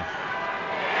 1.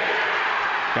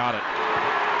 Got it.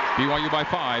 BYU by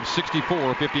 5,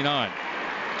 64-59.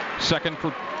 Second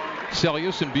for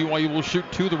Seljaas, and BYU will shoot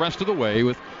 2 the rest of the way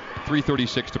with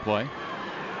 3:36 to play.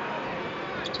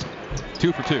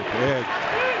 2 for 2. Big.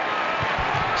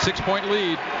 6-point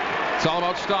lead. It's all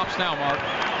about stops now, Mark.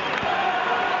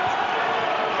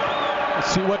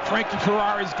 Let's see what Frankie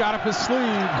Ferrari's got up his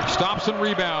sleeve. Stops and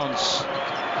rebounds.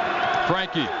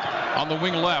 Frankie on the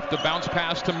wing left. A bounce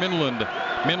pass to Minland.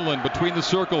 Minland between the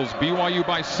circles. BYU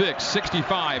by 6,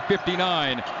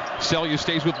 65-59. Seljaas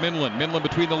stays with Minland. Minland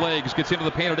between the legs. Gets into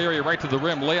the painted area right to the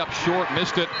rim. Layup short.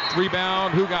 Missed it.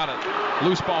 Rebound. Who got it?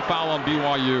 Loose ball foul on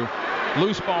BYU.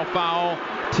 Loose ball foul.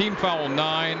 Team foul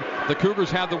 9. The Cougars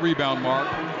had the rebound, Mark,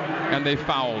 and they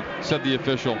fouled, said the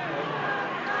official.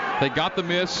 They got the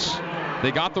miss.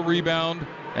 They got the rebound,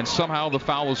 and somehow the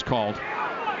foul was called.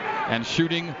 And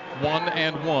shooting 1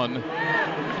 and 1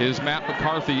 is Matt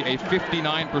McCarthy, a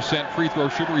 59% free throw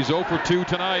shooter. He's 0 for 2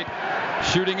 tonight.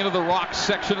 Shooting into the rock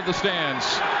section of the stands.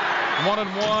 1 and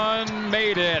 1,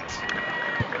 made it.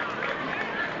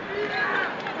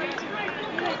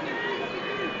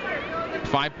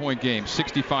 Five-point game,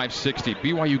 65-60.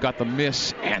 BYU got the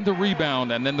miss and the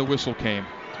rebound, and then the whistle came.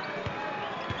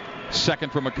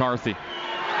 Second for McCarthy.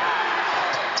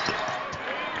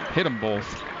 Hit them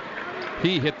both.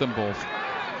 He hit them both.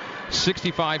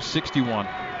 65-61.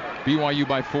 BYU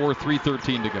by 4,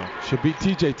 3:13 to go. Should be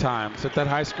TJ time. Set that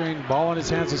high screen, ball in his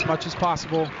hands as much as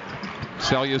possible.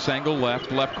 Seljaas angle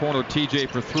left corner TJ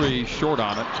for 3, short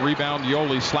on it. Rebound,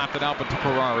 Yoli slapped it out, but to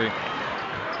Ferrari.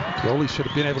 Yoli should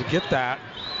have been able to get that.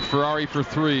 Ferrari for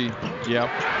 3. Yep.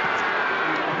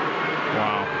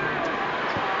 Wow.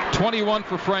 21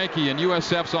 for Frankie, and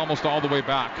USF's almost all the way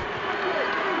back.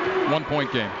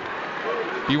 1-point game.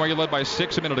 BYU led by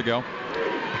 6 a minute ago.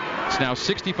 It's now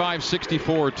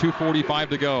 65-64, 2:45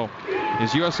 to go.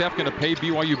 Is USF going to pay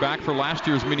BYU back for last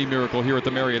year's mini miracle here at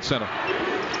the Marriott Center?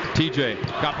 TJ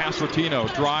got past Rotino,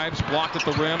 drives, blocked at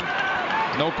the rim.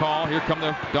 No call. Here come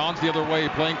the Dons the other way,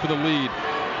 playing for the lead.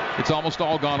 It's almost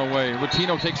all gone away.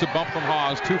 Rotino takes a bump from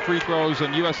Haas, 2 free throws,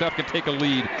 and USF can take a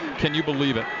lead. Can you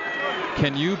believe it?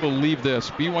 Can you believe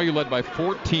this? BYU led by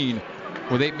 14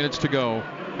 with 8 minutes to go,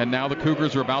 and now the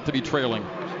Cougars are about to be trailing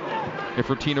if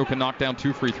Rotino can knock down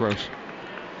 2 free throws.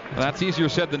 That's easier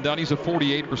said than done. He's a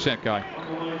 48% guy.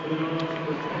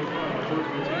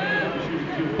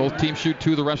 Both teams shoot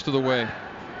 2 the rest of the way.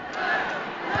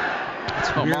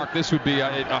 Oh, Mark, this would be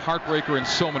a heartbreaker in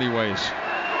so many ways.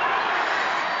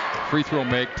 Free throw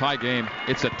make, tie game.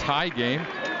 It's a tie game.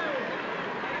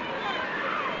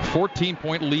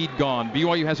 14-point lead gone.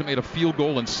 BYU hasn't made a field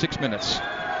goal in 6 minutes.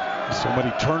 So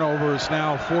many turnovers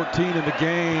now, 14 in the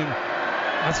game.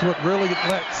 That's what really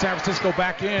let San Francisco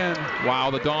back in. Wow,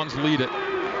 the Dons lead it.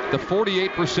 The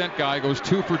 48% guy goes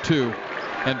 2 for 2,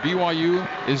 and BYU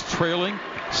is trailing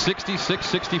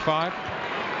 66-65.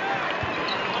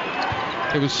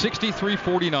 It was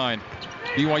 63-49.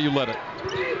 BYU led it.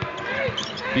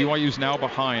 BYU's now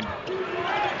behind.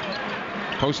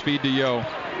 Post feed to Yo.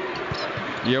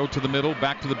 Yo to the middle,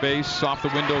 back to the base, off the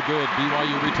window, good.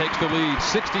 BYU retakes the lead,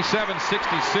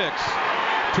 67-66.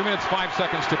 2 minutes, 5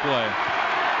 seconds to play.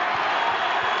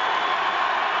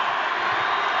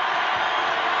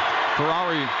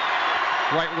 Ferrari,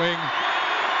 right wing.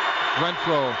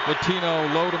 Renfro, Latino,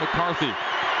 low to McCarthy.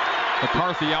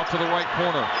 McCarthy out to the right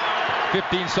corner.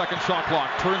 15-second shot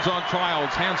clock. Turns on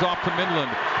Childs. Hands off to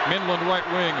Minland. Minland right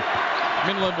wing.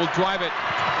 Minland will drive it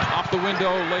off the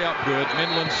window. Layup good.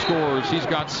 Minland scores. He's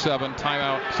got 7.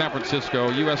 Timeout San Francisco.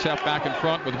 USF back in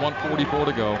front with 1:44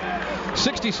 to go.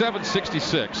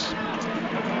 67-66.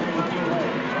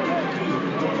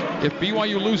 If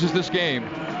BYU loses this game,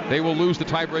 they will lose the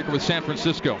tiebreaker with San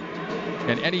Francisco.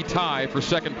 And any tie for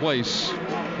second place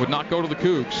would not go to the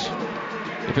Cougs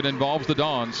if it involves the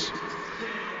Dons.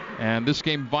 And this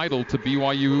game vital to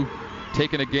BYU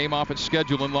taking a game off its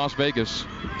schedule in Las Vegas.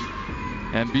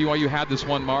 And BYU had this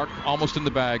one, Mark, almost in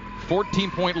the bag.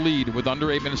 14-point lead with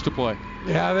under 8 minutes to play.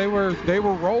 Yeah, they were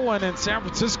rolling, and San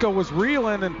Francisco was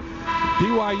reeling, and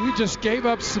BYU just gave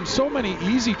up so many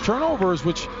easy turnovers,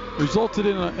 which resulted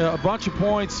in a bunch of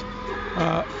points.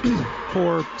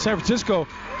 for San Francisco.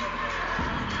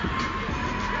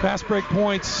 Fast break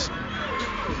points.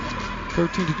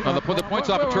 13 to the points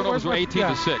off of turnovers were 18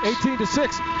 to 6. 18 to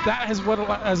 6. That is what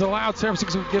has allowed San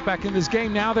Francisco to get back in this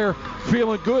game. Now they're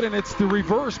feeling good, and it's the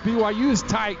reverse. BYU is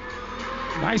tight.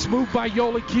 Nice move by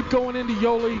Yoli. Keep going into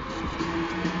Yoli.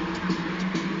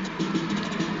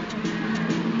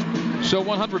 So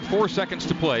 104 seconds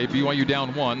to play. BYU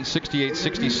down 1,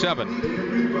 68-67.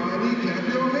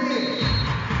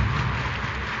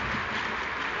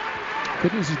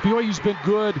 Good news is BYU's been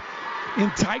good in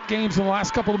tight games in the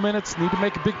last couple of minutes. Need to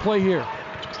make a big play here.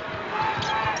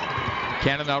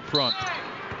 Cannon out front.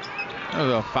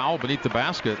 A foul beneath the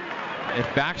basket.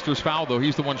 If Baxter's fouled, though,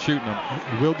 he's the one shooting them.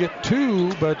 He will get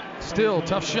 2, but still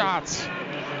tough shots.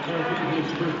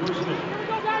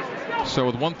 So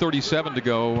with 1:37 to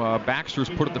go, Baxter's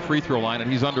put at the free throw line,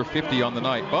 and he's under 50 on the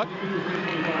night. But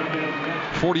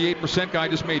 48% guy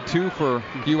just made 2 for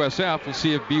USF. We'll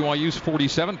see if BYU's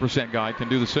 47% guy can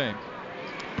do the same.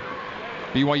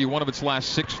 BYU 1 of its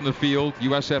last 6 from the field.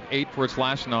 USF 8 for its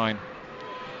last 9.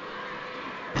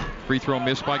 Free throw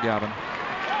missed by Gavin.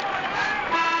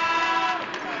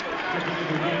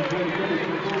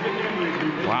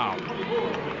 Wow.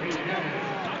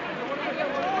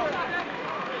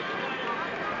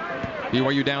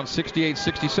 BYU down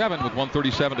 68-67 with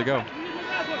 1:37 to go.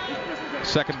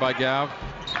 Second by Gav.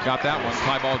 Got that one.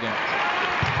 Tie ball game.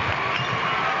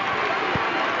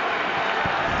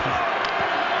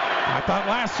 I thought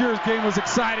last year's game was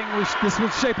exciting. This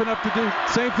was shaping up to do the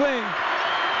same thing.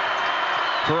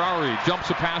 Ferrari jumps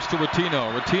a pass to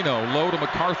Ratino. Ratino low to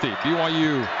McCarthy.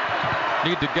 BYU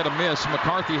need to get a miss.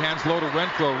 McCarthy hands low to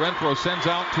Renfro. Renfro sends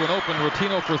out to an open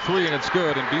Ratino for 3, and it's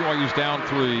good. And BYU's down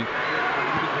 3,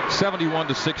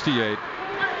 71-68.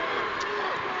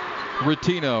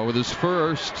 Ratino with his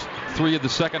first 3 of the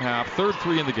second half, third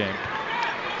 3 in the game.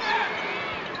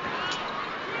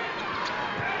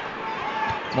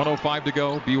 1:05 to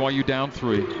go. BYU down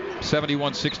 3,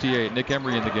 71-68. Nick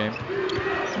Emery in the game.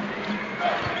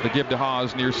 The give to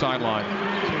Haas near sideline.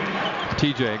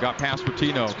 TJ got past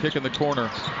Ratino. Kick in the corner.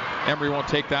 Emery won't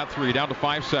take that 3. Down to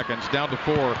 5 seconds. Down to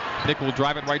 4. Nick will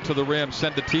drive it right to the rim.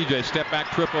 Send to TJ. Step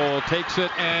back triple. Takes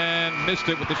it and missed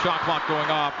it with the shot clock going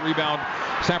off. Rebound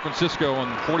San Francisco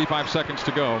and 45 seconds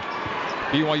to go.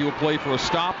 BYU will play for a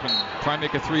stop and try and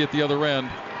make a 3 at the other end.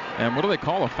 And what do they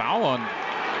call a foul on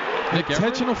Nick Emery?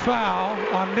 Intentional foul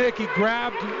on Nick. He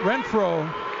grabbed Renfro.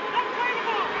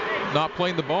 Not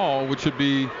playing the ball, which should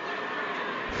be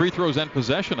free throws and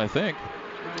possession, I think.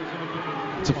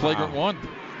 It's a flagrant one.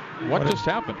 What just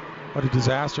happened? What a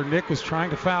disaster. Nick was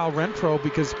trying to foul Renfro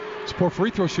because he's a poor free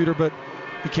throw shooter, but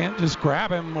you can't just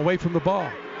grab him away from the ball.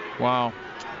 Wow.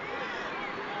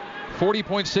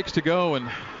 40.6 to go, and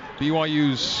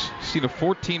BYU's seen a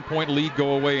 14-point lead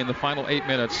go away in the final 8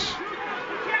 minutes.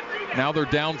 Now they're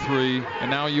down 3, and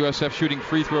now USF shooting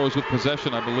free throws with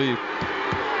possession, I believe.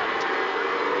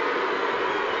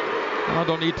 I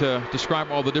don't need to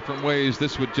describe all the different ways.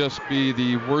 This would just be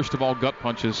the worst of all gut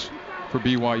punches for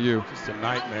BYU. Just a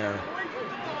nightmare.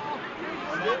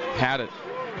 Had it.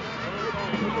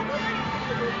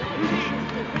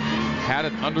 Had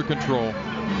it under control.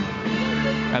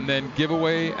 And then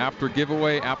giveaway after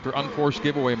giveaway after unforced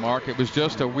giveaway, Mark. It was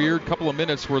just a weird couple of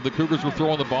minutes where the Cougars were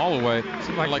throwing the ball away.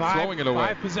 Like throwing it away.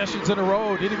 5 possessions in a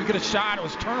row. Didn't even get a shot. It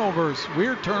was turnovers.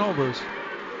 Weird turnovers.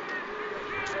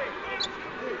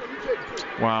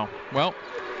 Wow. Well,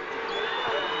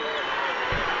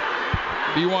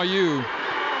 BYU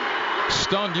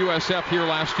stunned USF here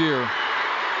last year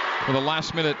with a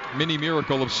last-minute mini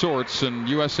miracle of sorts, and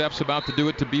USF's about to do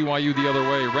it to BYU the other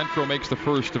way. Renfro makes the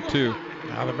first of 2.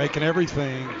 Now they're making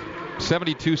everything.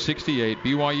 72-68.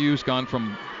 BYU's gone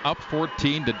from up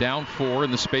 14 to down 4 in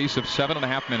the space of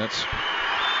 7.5 minutes.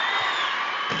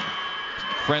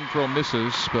 Renfro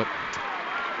misses, but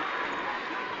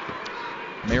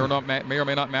may or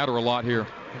may not matter a lot here.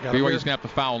 BYU's going to have to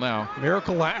foul now.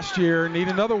 Miracle last year. Need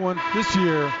another one this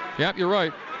year. Yep, you're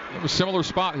right. It was a similar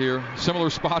spot here. Similar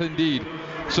spot indeed.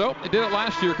 So they did it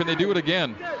last year. Can they do it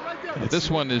again? This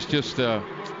one is just the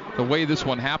way this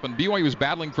one happened. BYU was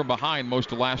battling from behind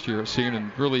most of last year, it seemed,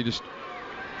 and really just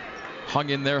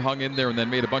hung in there, and then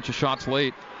made a bunch of shots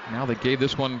late. Now they gave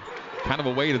this one kind of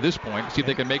away to this point. See if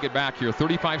they can make it back here.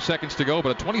 35 seconds to go,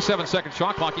 but a 27-second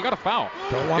shot clock. You got to foul.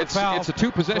 Don't want to foul. It's a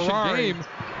 2-possession game.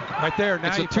 Right there. Now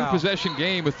it's a 2-possession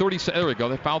game with 30 seconds. There we go.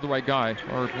 They fouled the right guy,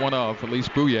 or one of, at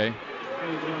least Bouye.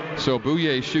 So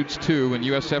Bouye shoots 2, and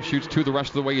USF shoots 2 the rest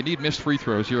of the way. You need missed free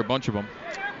throws here, a bunch of them.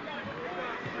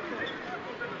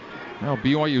 Well,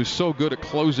 BYU is so good at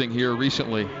closing here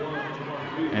recently,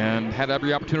 and had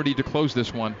every opportunity to close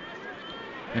this one.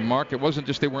 And Mark, it wasn't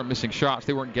just they weren't missing shots,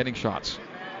 they weren't getting shots.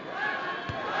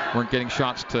 Weren't getting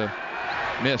shots to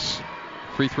miss.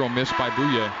 Free throw miss by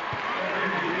Bouye.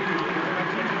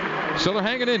 So they're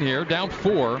hanging in here, down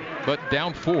 4, but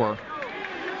down 4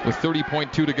 with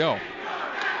 30.2 to go.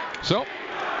 So,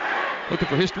 looking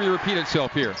for history to repeat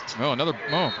itself here.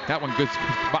 That one good.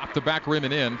 Bopped the back rim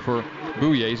and in for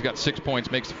Bouye. He's got 6 points,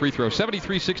 makes the free throw.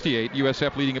 73-68,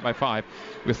 USF leading it by 5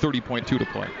 with 30.2 to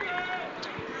play.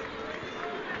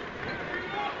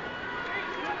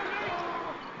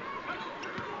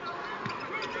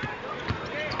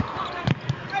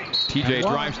 TJ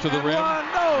drives to the rim.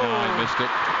 No, he missed it.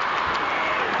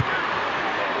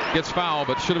 Gets fouled,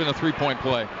 but should have been a 3-point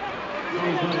play.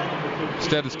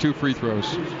 Instead, it's 2 free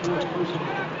throws.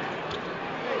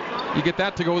 You get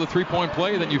that to go with a 3-point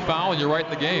play, then you foul and you're right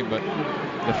in the game. But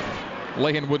if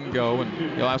Lehan wouldn't go, and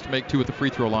he'll have to make 2 at the free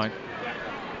throw line.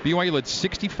 BYU led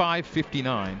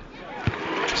 65-59.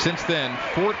 Since then,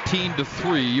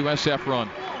 14-3 USF run.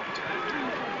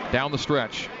 Down the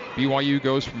stretch. BYU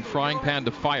goes from frying pan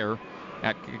to fire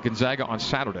at Gonzaga on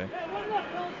Saturday.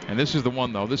 And this is the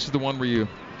one, though. This is the one where you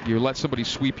let somebody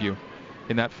sweep you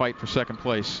in that fight for second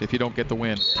place if you don't get the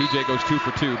win. TJ goes 2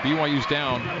 for 2. BYU's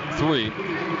down 3.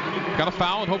 Got to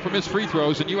foul and hope for missed free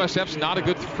throws. And USF's not a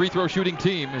good free throw shooting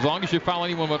team. As long as you foul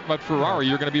anyone but Ferrari,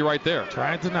 you're going to be right there.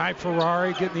 Trying to deny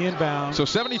Ferrari getting the inbound. So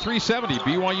 73-70.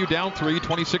 BYU down 3.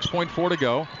 26.4 to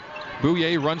go.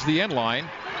 Bouye runs the end line.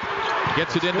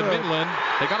 Gets it into Minlin.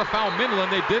 They got to foul Minlin.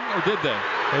 They didn't, or did they?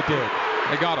 They did.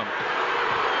 They got him.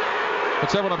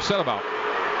 What's everyone upset about?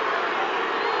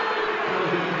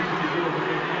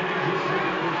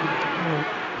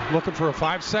 Looking for a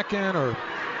 5-second or...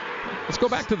 Let's go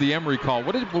back to the Emery call.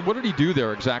 What did he do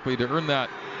there exactly to earn that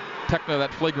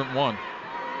flagrant 1?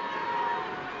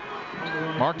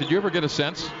 Mark, did you ever get a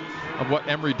sense of what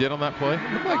Emery did on that play?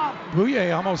 It looked like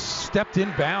Bouye almost stepped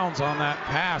in bounds on that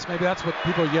pass. Maybe that's what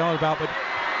people are yelling about. But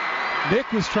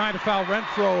Nick was trying to foul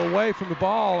Renfro away from the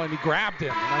ball, and he grabbed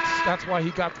him. And that's why he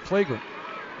got the flagrant.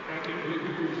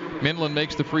 Minlin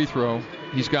makes the free throw.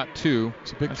 He's got 2.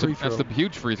 It's a big free throw. That's the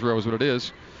huge free throw is what it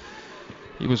is.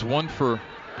 He was 1 for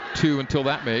 2 until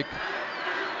that make.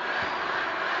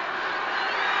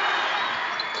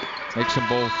 Makes them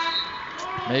both.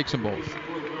 Makes them both.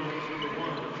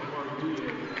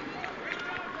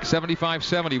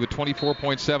 75-70 with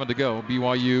 24.7 to go.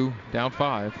 BYU down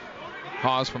 5.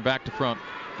 Haas from back to front.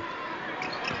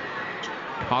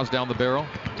 Haas down the barrel.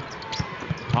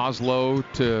 Haas low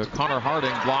to Connor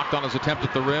Harding. Blocked on his attempt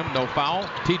at the rim. No foul.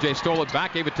 TJ stole it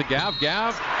back. Gave it to Gav.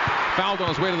 Gav fouled on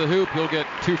his way to the hoop. He'll get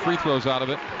 2 free throws out of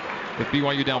it with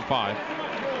BYU down 5.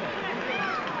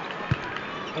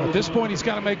 At this point, he's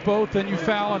got to make both, and you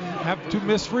foul and have 2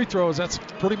 missed free throws. That's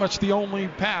pretty much the only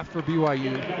path for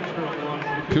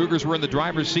BYU. Cougars were in the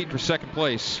driver's seat for second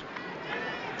place.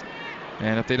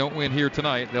 And if they don't win here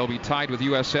tonight, they'll be tied with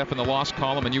USF in the loss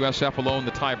column, and USF alone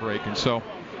the tiebreak. And so,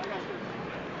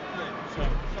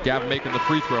 Gav making the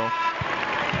free throw.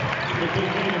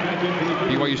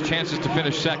 BYU's chances to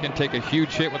finish second take a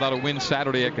huge hit without a win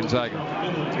Saturday at Gonzaga.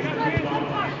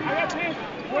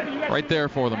 Right there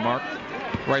for them, Mark.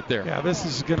 Right there. Yeah, this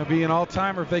is going to be an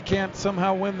all-timer if they can't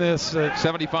somehow win this.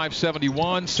 75-71,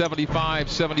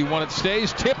 75-71. It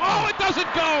stays. Tip. Oh, it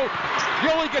doesn't go.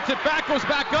 Yoli gets it back, goes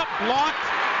back up, blocked,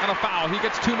 and a foul. He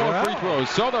gets 2 more free throws.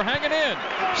 So they're hanging in.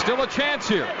 Still a chance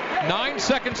here. 9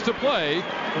 seconds to play,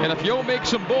 and if Yo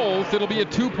makes them both, it'll be a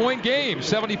 2-point game.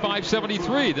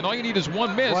 75-73. Then all you need is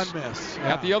 1 miss. 1 miss.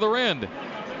 Yeah. At the other end.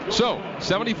 So,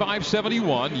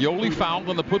 75-71. Yoli fouled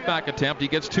on the putback attempt. He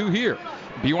gets 2 here.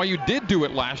 BYU did do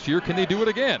it last year. Can they do it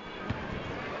again?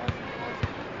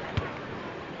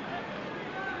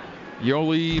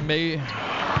 Yoli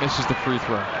misses the free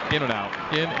throw. In and out.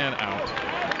 In and out.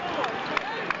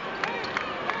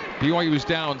 BYU was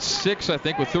down 6, I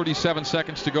think, with 37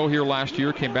 seconds to go here last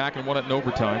year. Came back and won it in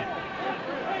overtime.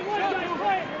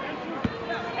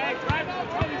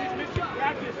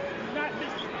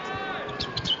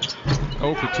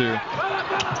 Oh for 2.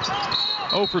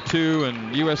 0 for 2,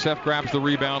 and USF grabs the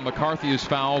rebound. McCarthy is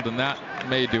fouled, and that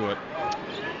may do it.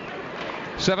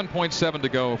 7.7 to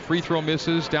go. Free throw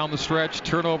misses down the stretch.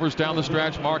 Turnovers down the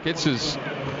stretch. Mark, it's as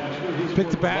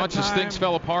much as things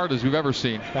fell apart as we've ever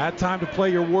seen. Bad time to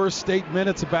play your worst 8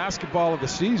 minutes of basketball of the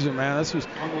season, man. This was,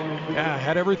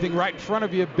 had everything right in front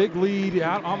of you. Big lead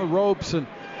out on the ropes, and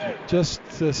just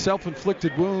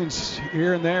self-inflicted wounds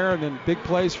here and there, and then big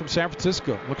plays from San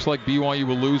Francisco. Looks like BYU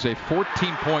will lose a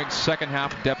 14-point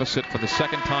second-half deficit for the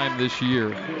second time this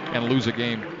year and lose a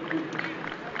game.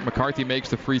 McCarthy makes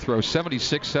the free throw,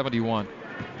 76-71.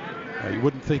 You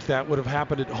wouldn't think that would have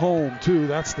happened at home, too.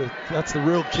 That's the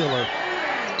real killer.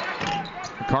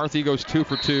 McCarthy goes 2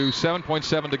 for 2,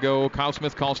 7.7 to go. Kyle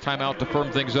Smith calls timeout to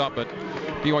firm things up, but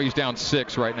BYU's down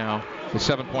 6 right now with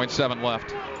 7.7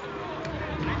 left.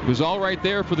 It was all right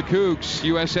there for the Cougs.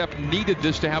 USF needed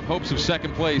this to have hopes of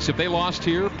second place. If they lost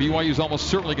here, BYU's almost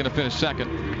certainly going to finish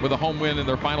second with a home win in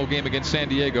their final game against San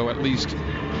Diego at least.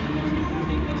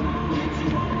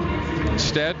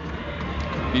 Instead,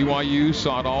 BYU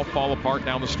saw it all fall apart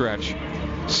down the stretch.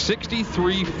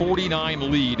 63-49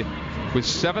 lead with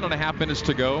 7.5 minutes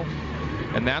to go,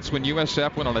 and that's when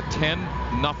USF went on a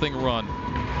 10-0 run.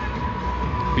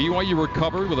 BYU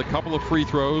recovered with a couple of free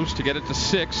throws to get it to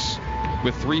 6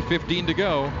 with 3:15 to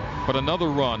go, but another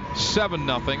run,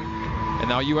 7-0, and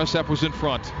now USF was in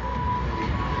front.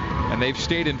 And they've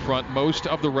stayed in front most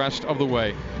of the rest of the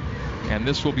way. And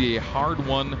this will be a hard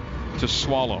one to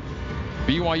swallow.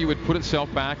 BYU would put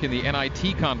itself back in the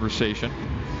NIT conversation.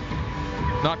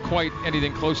 Not quite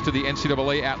anything close to the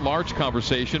NCAA at-large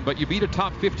conversation, but you beat a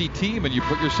top 50 team and you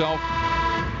put yourself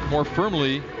more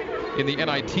firmly in the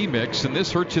NIT mix, and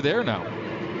this hurts you there now.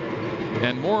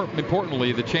 And more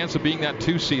importantly, the chance of being that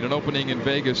 2 seed and opening in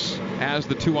Vegas as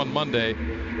the 2 on Monday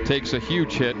takes a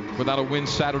huge hit without a win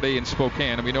Saturday in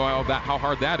Spokane. And we know how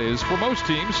hard that is for most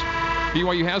teams.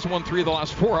 BYU has won 3 of the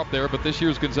last 4 up there, but this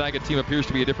year's Gonzaga team appears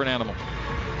to be a different animal.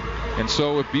 And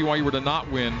so if BYU were to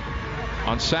not win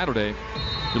on Saturday,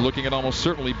 you're looking at almost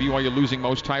certainly BYU losing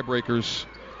most tiebreakers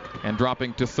and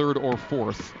dropping to 3rd or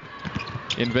 4th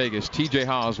in Vegas. TJ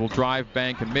Haas will drive,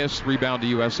 bank, and miss. Rebound to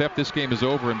USF. This game is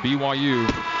over, and BYU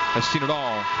has seen it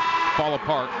all fall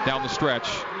apart down the stretch.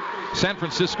 San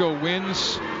Francisco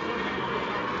wins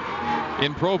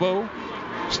in Provo.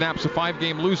 Snaps a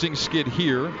 5-game losing skid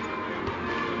here.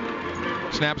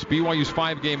 Snaps BYU's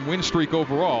 5-game win streak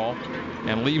overall,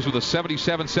 and leaves with a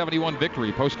 77-71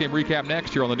 victory. Post-game recap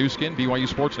next here on the new skin, BYU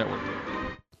Sports Network.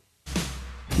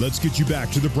 Let's get you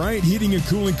back to the Bryant Heating and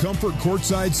Cooling Comfort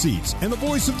courtside seats and the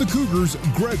voice of the Cougars,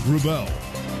 Greg Wrubell.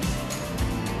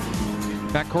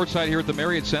 Back courtside here at the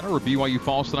Marriott Center, where BYU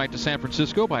falls tonight to San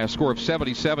Francisco by a score of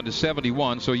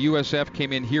 77-71. So USF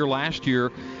came in here last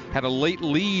year, had a late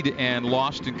lead and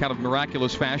lost in kind of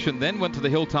miraculous fashion, then went to the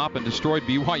Hilltop and destroyed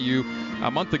BYU a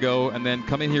month ago, and then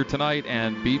come in here tonight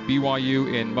and beat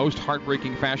BYU in most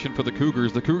heartbreaking fashion for the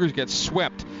Cougars. The Cougars get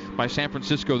swept by San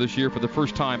Francisco this year for the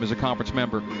first time as a conference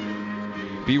member.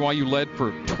 BYU led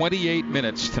for 28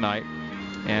 minutes tonight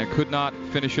and could not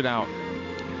finish it out.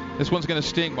 This one's going to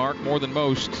sting, Mark, more than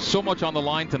most. So much on the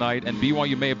line tonight, and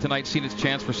BYU may have tonight seen its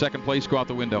chance for second place go out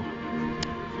the window.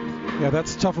 Yeah,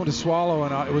 that's a tough one to swallow,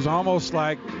 and it was almost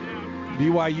like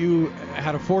BYU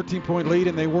had a 14-point lead,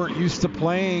 and they weren't used to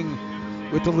playing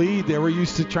with the lead. They were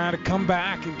used to trying to come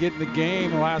back and get in the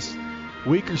game the last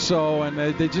week or so, and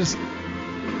they just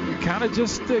kind of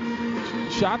just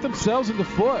shot themselves in the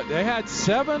foot. They had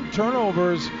 7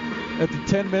 turnovers at the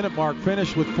 10-minute mark,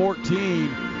 finished with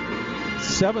 14.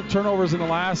 7 turnovers in the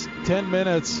last 10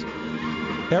 minutes.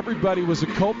 Everybody was a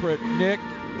culprit. Nick,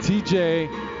 TJ,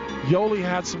 Yoli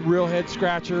had some real head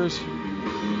scratchers,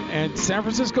 and San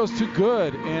Francisco's too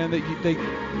good. And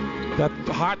that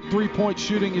hot 3-point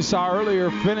shooting you saw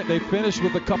earlier, they finished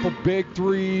with a couple big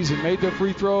threes and made their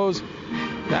free throws.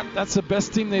 That's the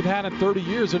best team they've had in 30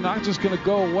 years. They're not just going to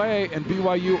go away, and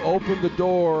BYU opened the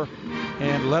door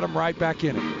and let them right back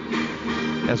in it.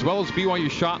 As well as BYU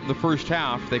shot in the first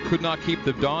half, they could not keep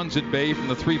the Dons at bay from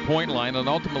the 3-point line, and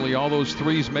ultimately all those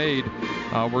threes made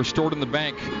were stored in the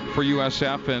bank for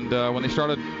USF. And when they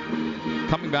started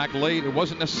coming back late, it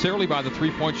wasn't necessarily by the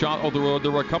 3-point shot, although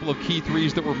there were a couple of key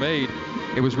threes that were made.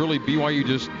 It was really BYU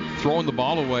just throwing the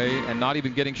ball away and not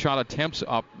even getting shot attempts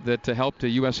up that helped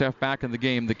USF back in the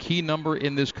game. The key number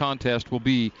in this contest will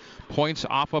be points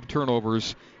off of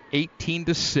turnovers,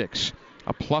 18-6,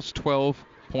 a plus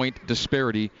 12-point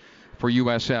disparity for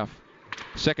USF.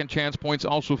 Second chance points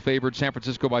also favored San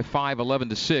Francisco by 5,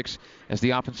 11-6, as the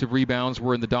offensive rebounds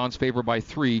were in the Dons' favor by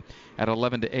 3 at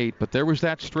 11-8. But there was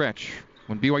that stretch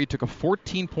when BYU took a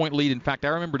 14-point lead. In fact, I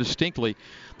remember distinctly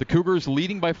the Cougars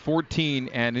leading by 14,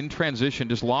 and in transition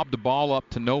just lobbed the ball up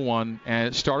to no one, and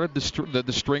it started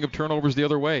the string of turnovers the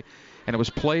other way. And it was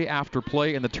play after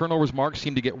play, and the turnovers mark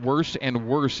seemed to get worse and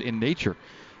worse in nature.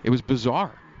 It was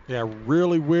bizarre. Yeah,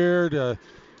 really weird.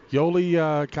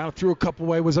 Yoli kind of threw a couple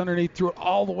away, was underneath, threw it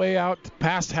all the way out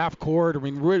past half court. I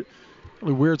mean, really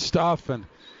weird stuff. And,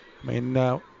 I mean,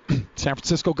 San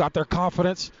Francisco got their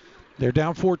confidence. They're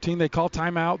down 14. They call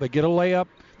timeout. They get a layup.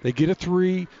 They get a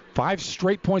 3. 5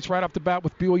 straight points right off the bat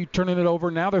with BYU turning it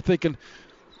over. Now they're thinking,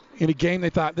 in a game they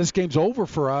thought this game's over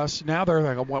for us. Now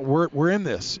they're like, we're in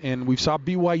this. And we saw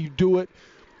BYU do it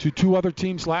to 2 other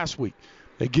teams last week.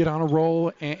 They get on a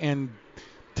roll, and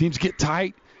teams get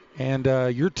tight, and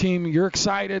your team, you're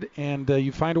excited, and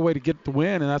you find a way to get the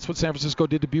win, and that's what San Francisco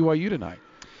did to BYU tonight.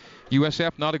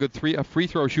 USF, not a good free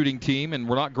throw shooting team, and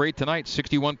we're not great tonight,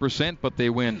 61%, but they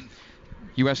win.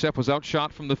 USF was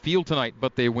outshot from the field tonight,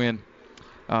 but they win.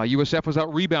 USF was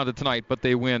out-rebounded tonight, but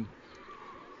they win.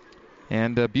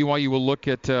 And BYU will look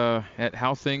at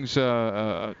how things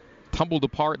tumbled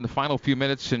apart in the final few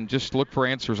minutes and just look for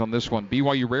answers on this one.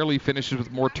 BYU rarely finishes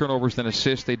with more turnovers than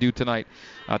assists. They do tonight.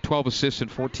 12 assists and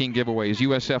 14 giveaways.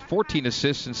 USF 14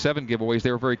 assists and 7 giveaways.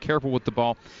 They were very careful with the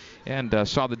ball and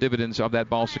saw the dividends of that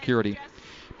ball security.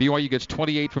 BYU gets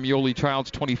 28 from Yoli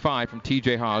Childs, 25 from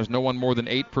TJ Haws. No one more than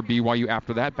 8 for BYU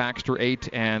after that. Baxter 8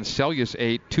 and Sellius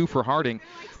 8. 2 for Harding.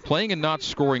 Playing and not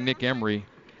scoring Nick Emery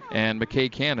and McKay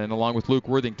Cannon along with Luke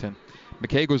Worthington.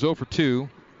 McKay goes 0 for 2.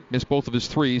 Missed both of his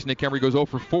threes. Nick Emery goes 0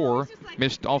 for 4.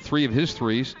 Missed all 3 of his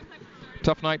threes.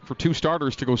 Tough night for 2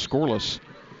 starters to go scoreless.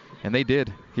 And they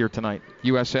did here tonight.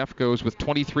 USF goes with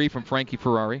 23 from Frankie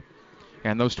Ferrari.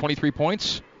 And those 23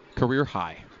 points, career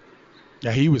high.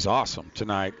 Yeah, he was awesome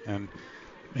tonight. And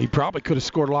he probably could have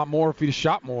scored a lot more if he'd have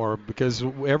shot more, because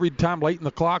every time late in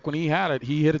the clock when he had it,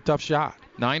 he hit a tough shot.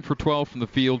 9 for 12 from the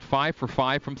field. 5 for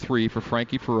 5 from 3 for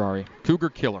Frankie Ferrari. Cougar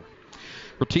killer.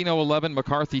 Rotino 11,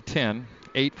 McCarthy 10.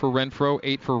 8 for Renfro,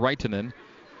 8 for Reitinen,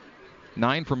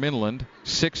 9 for Minland,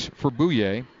 6 for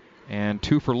Bouye, and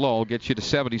 2 for Lull gets you to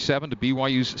 77 to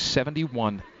BYU's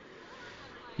 71.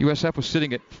 USF was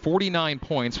sitting at 49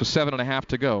 points with 7.5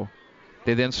 to go.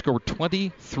 They then scored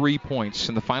 23 points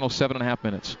in the final 7.5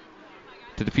 minutes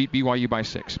to defeat BYU by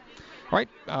 6. All right,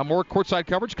 more courtside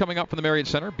coverage coming up from the Marriott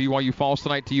Center. BYU falls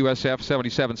tonight to USF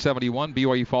 77-71.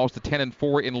 BYU falls to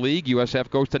 10-4 in league. USF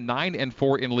goes to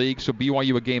 9-4 in league, so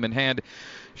BYU a game in hand.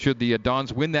 Should the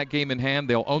Dons win that game in hand,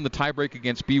 they'll own the tiebreak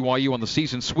against BYU on the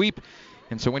season sweep.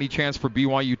 And so any chance for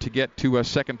BYU to get to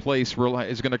second place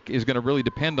is going to really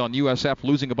depend on USF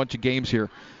losing a bunch of games here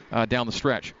down the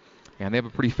stretch. And they have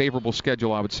a pretty favorable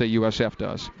schedule, I would say USF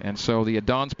does. And so the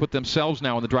Dons put themselves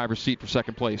now in the driver's seat for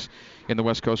second place in the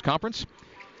West Coast Conference.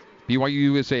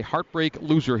 BYU is a heartbreak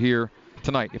loser here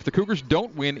tonight. If the Cougars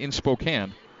don't win in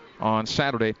Spokane on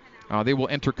Saturday, they will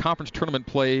enter conference tournament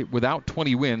play without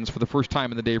 20 wins for the first time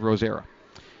in the Dave Rose era.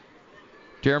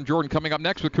 Jerem Jordan coming up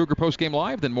next with Cougar Postgame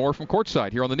Live, then more from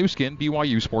courtside here on the new skin,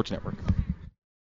 BYU Sports Network.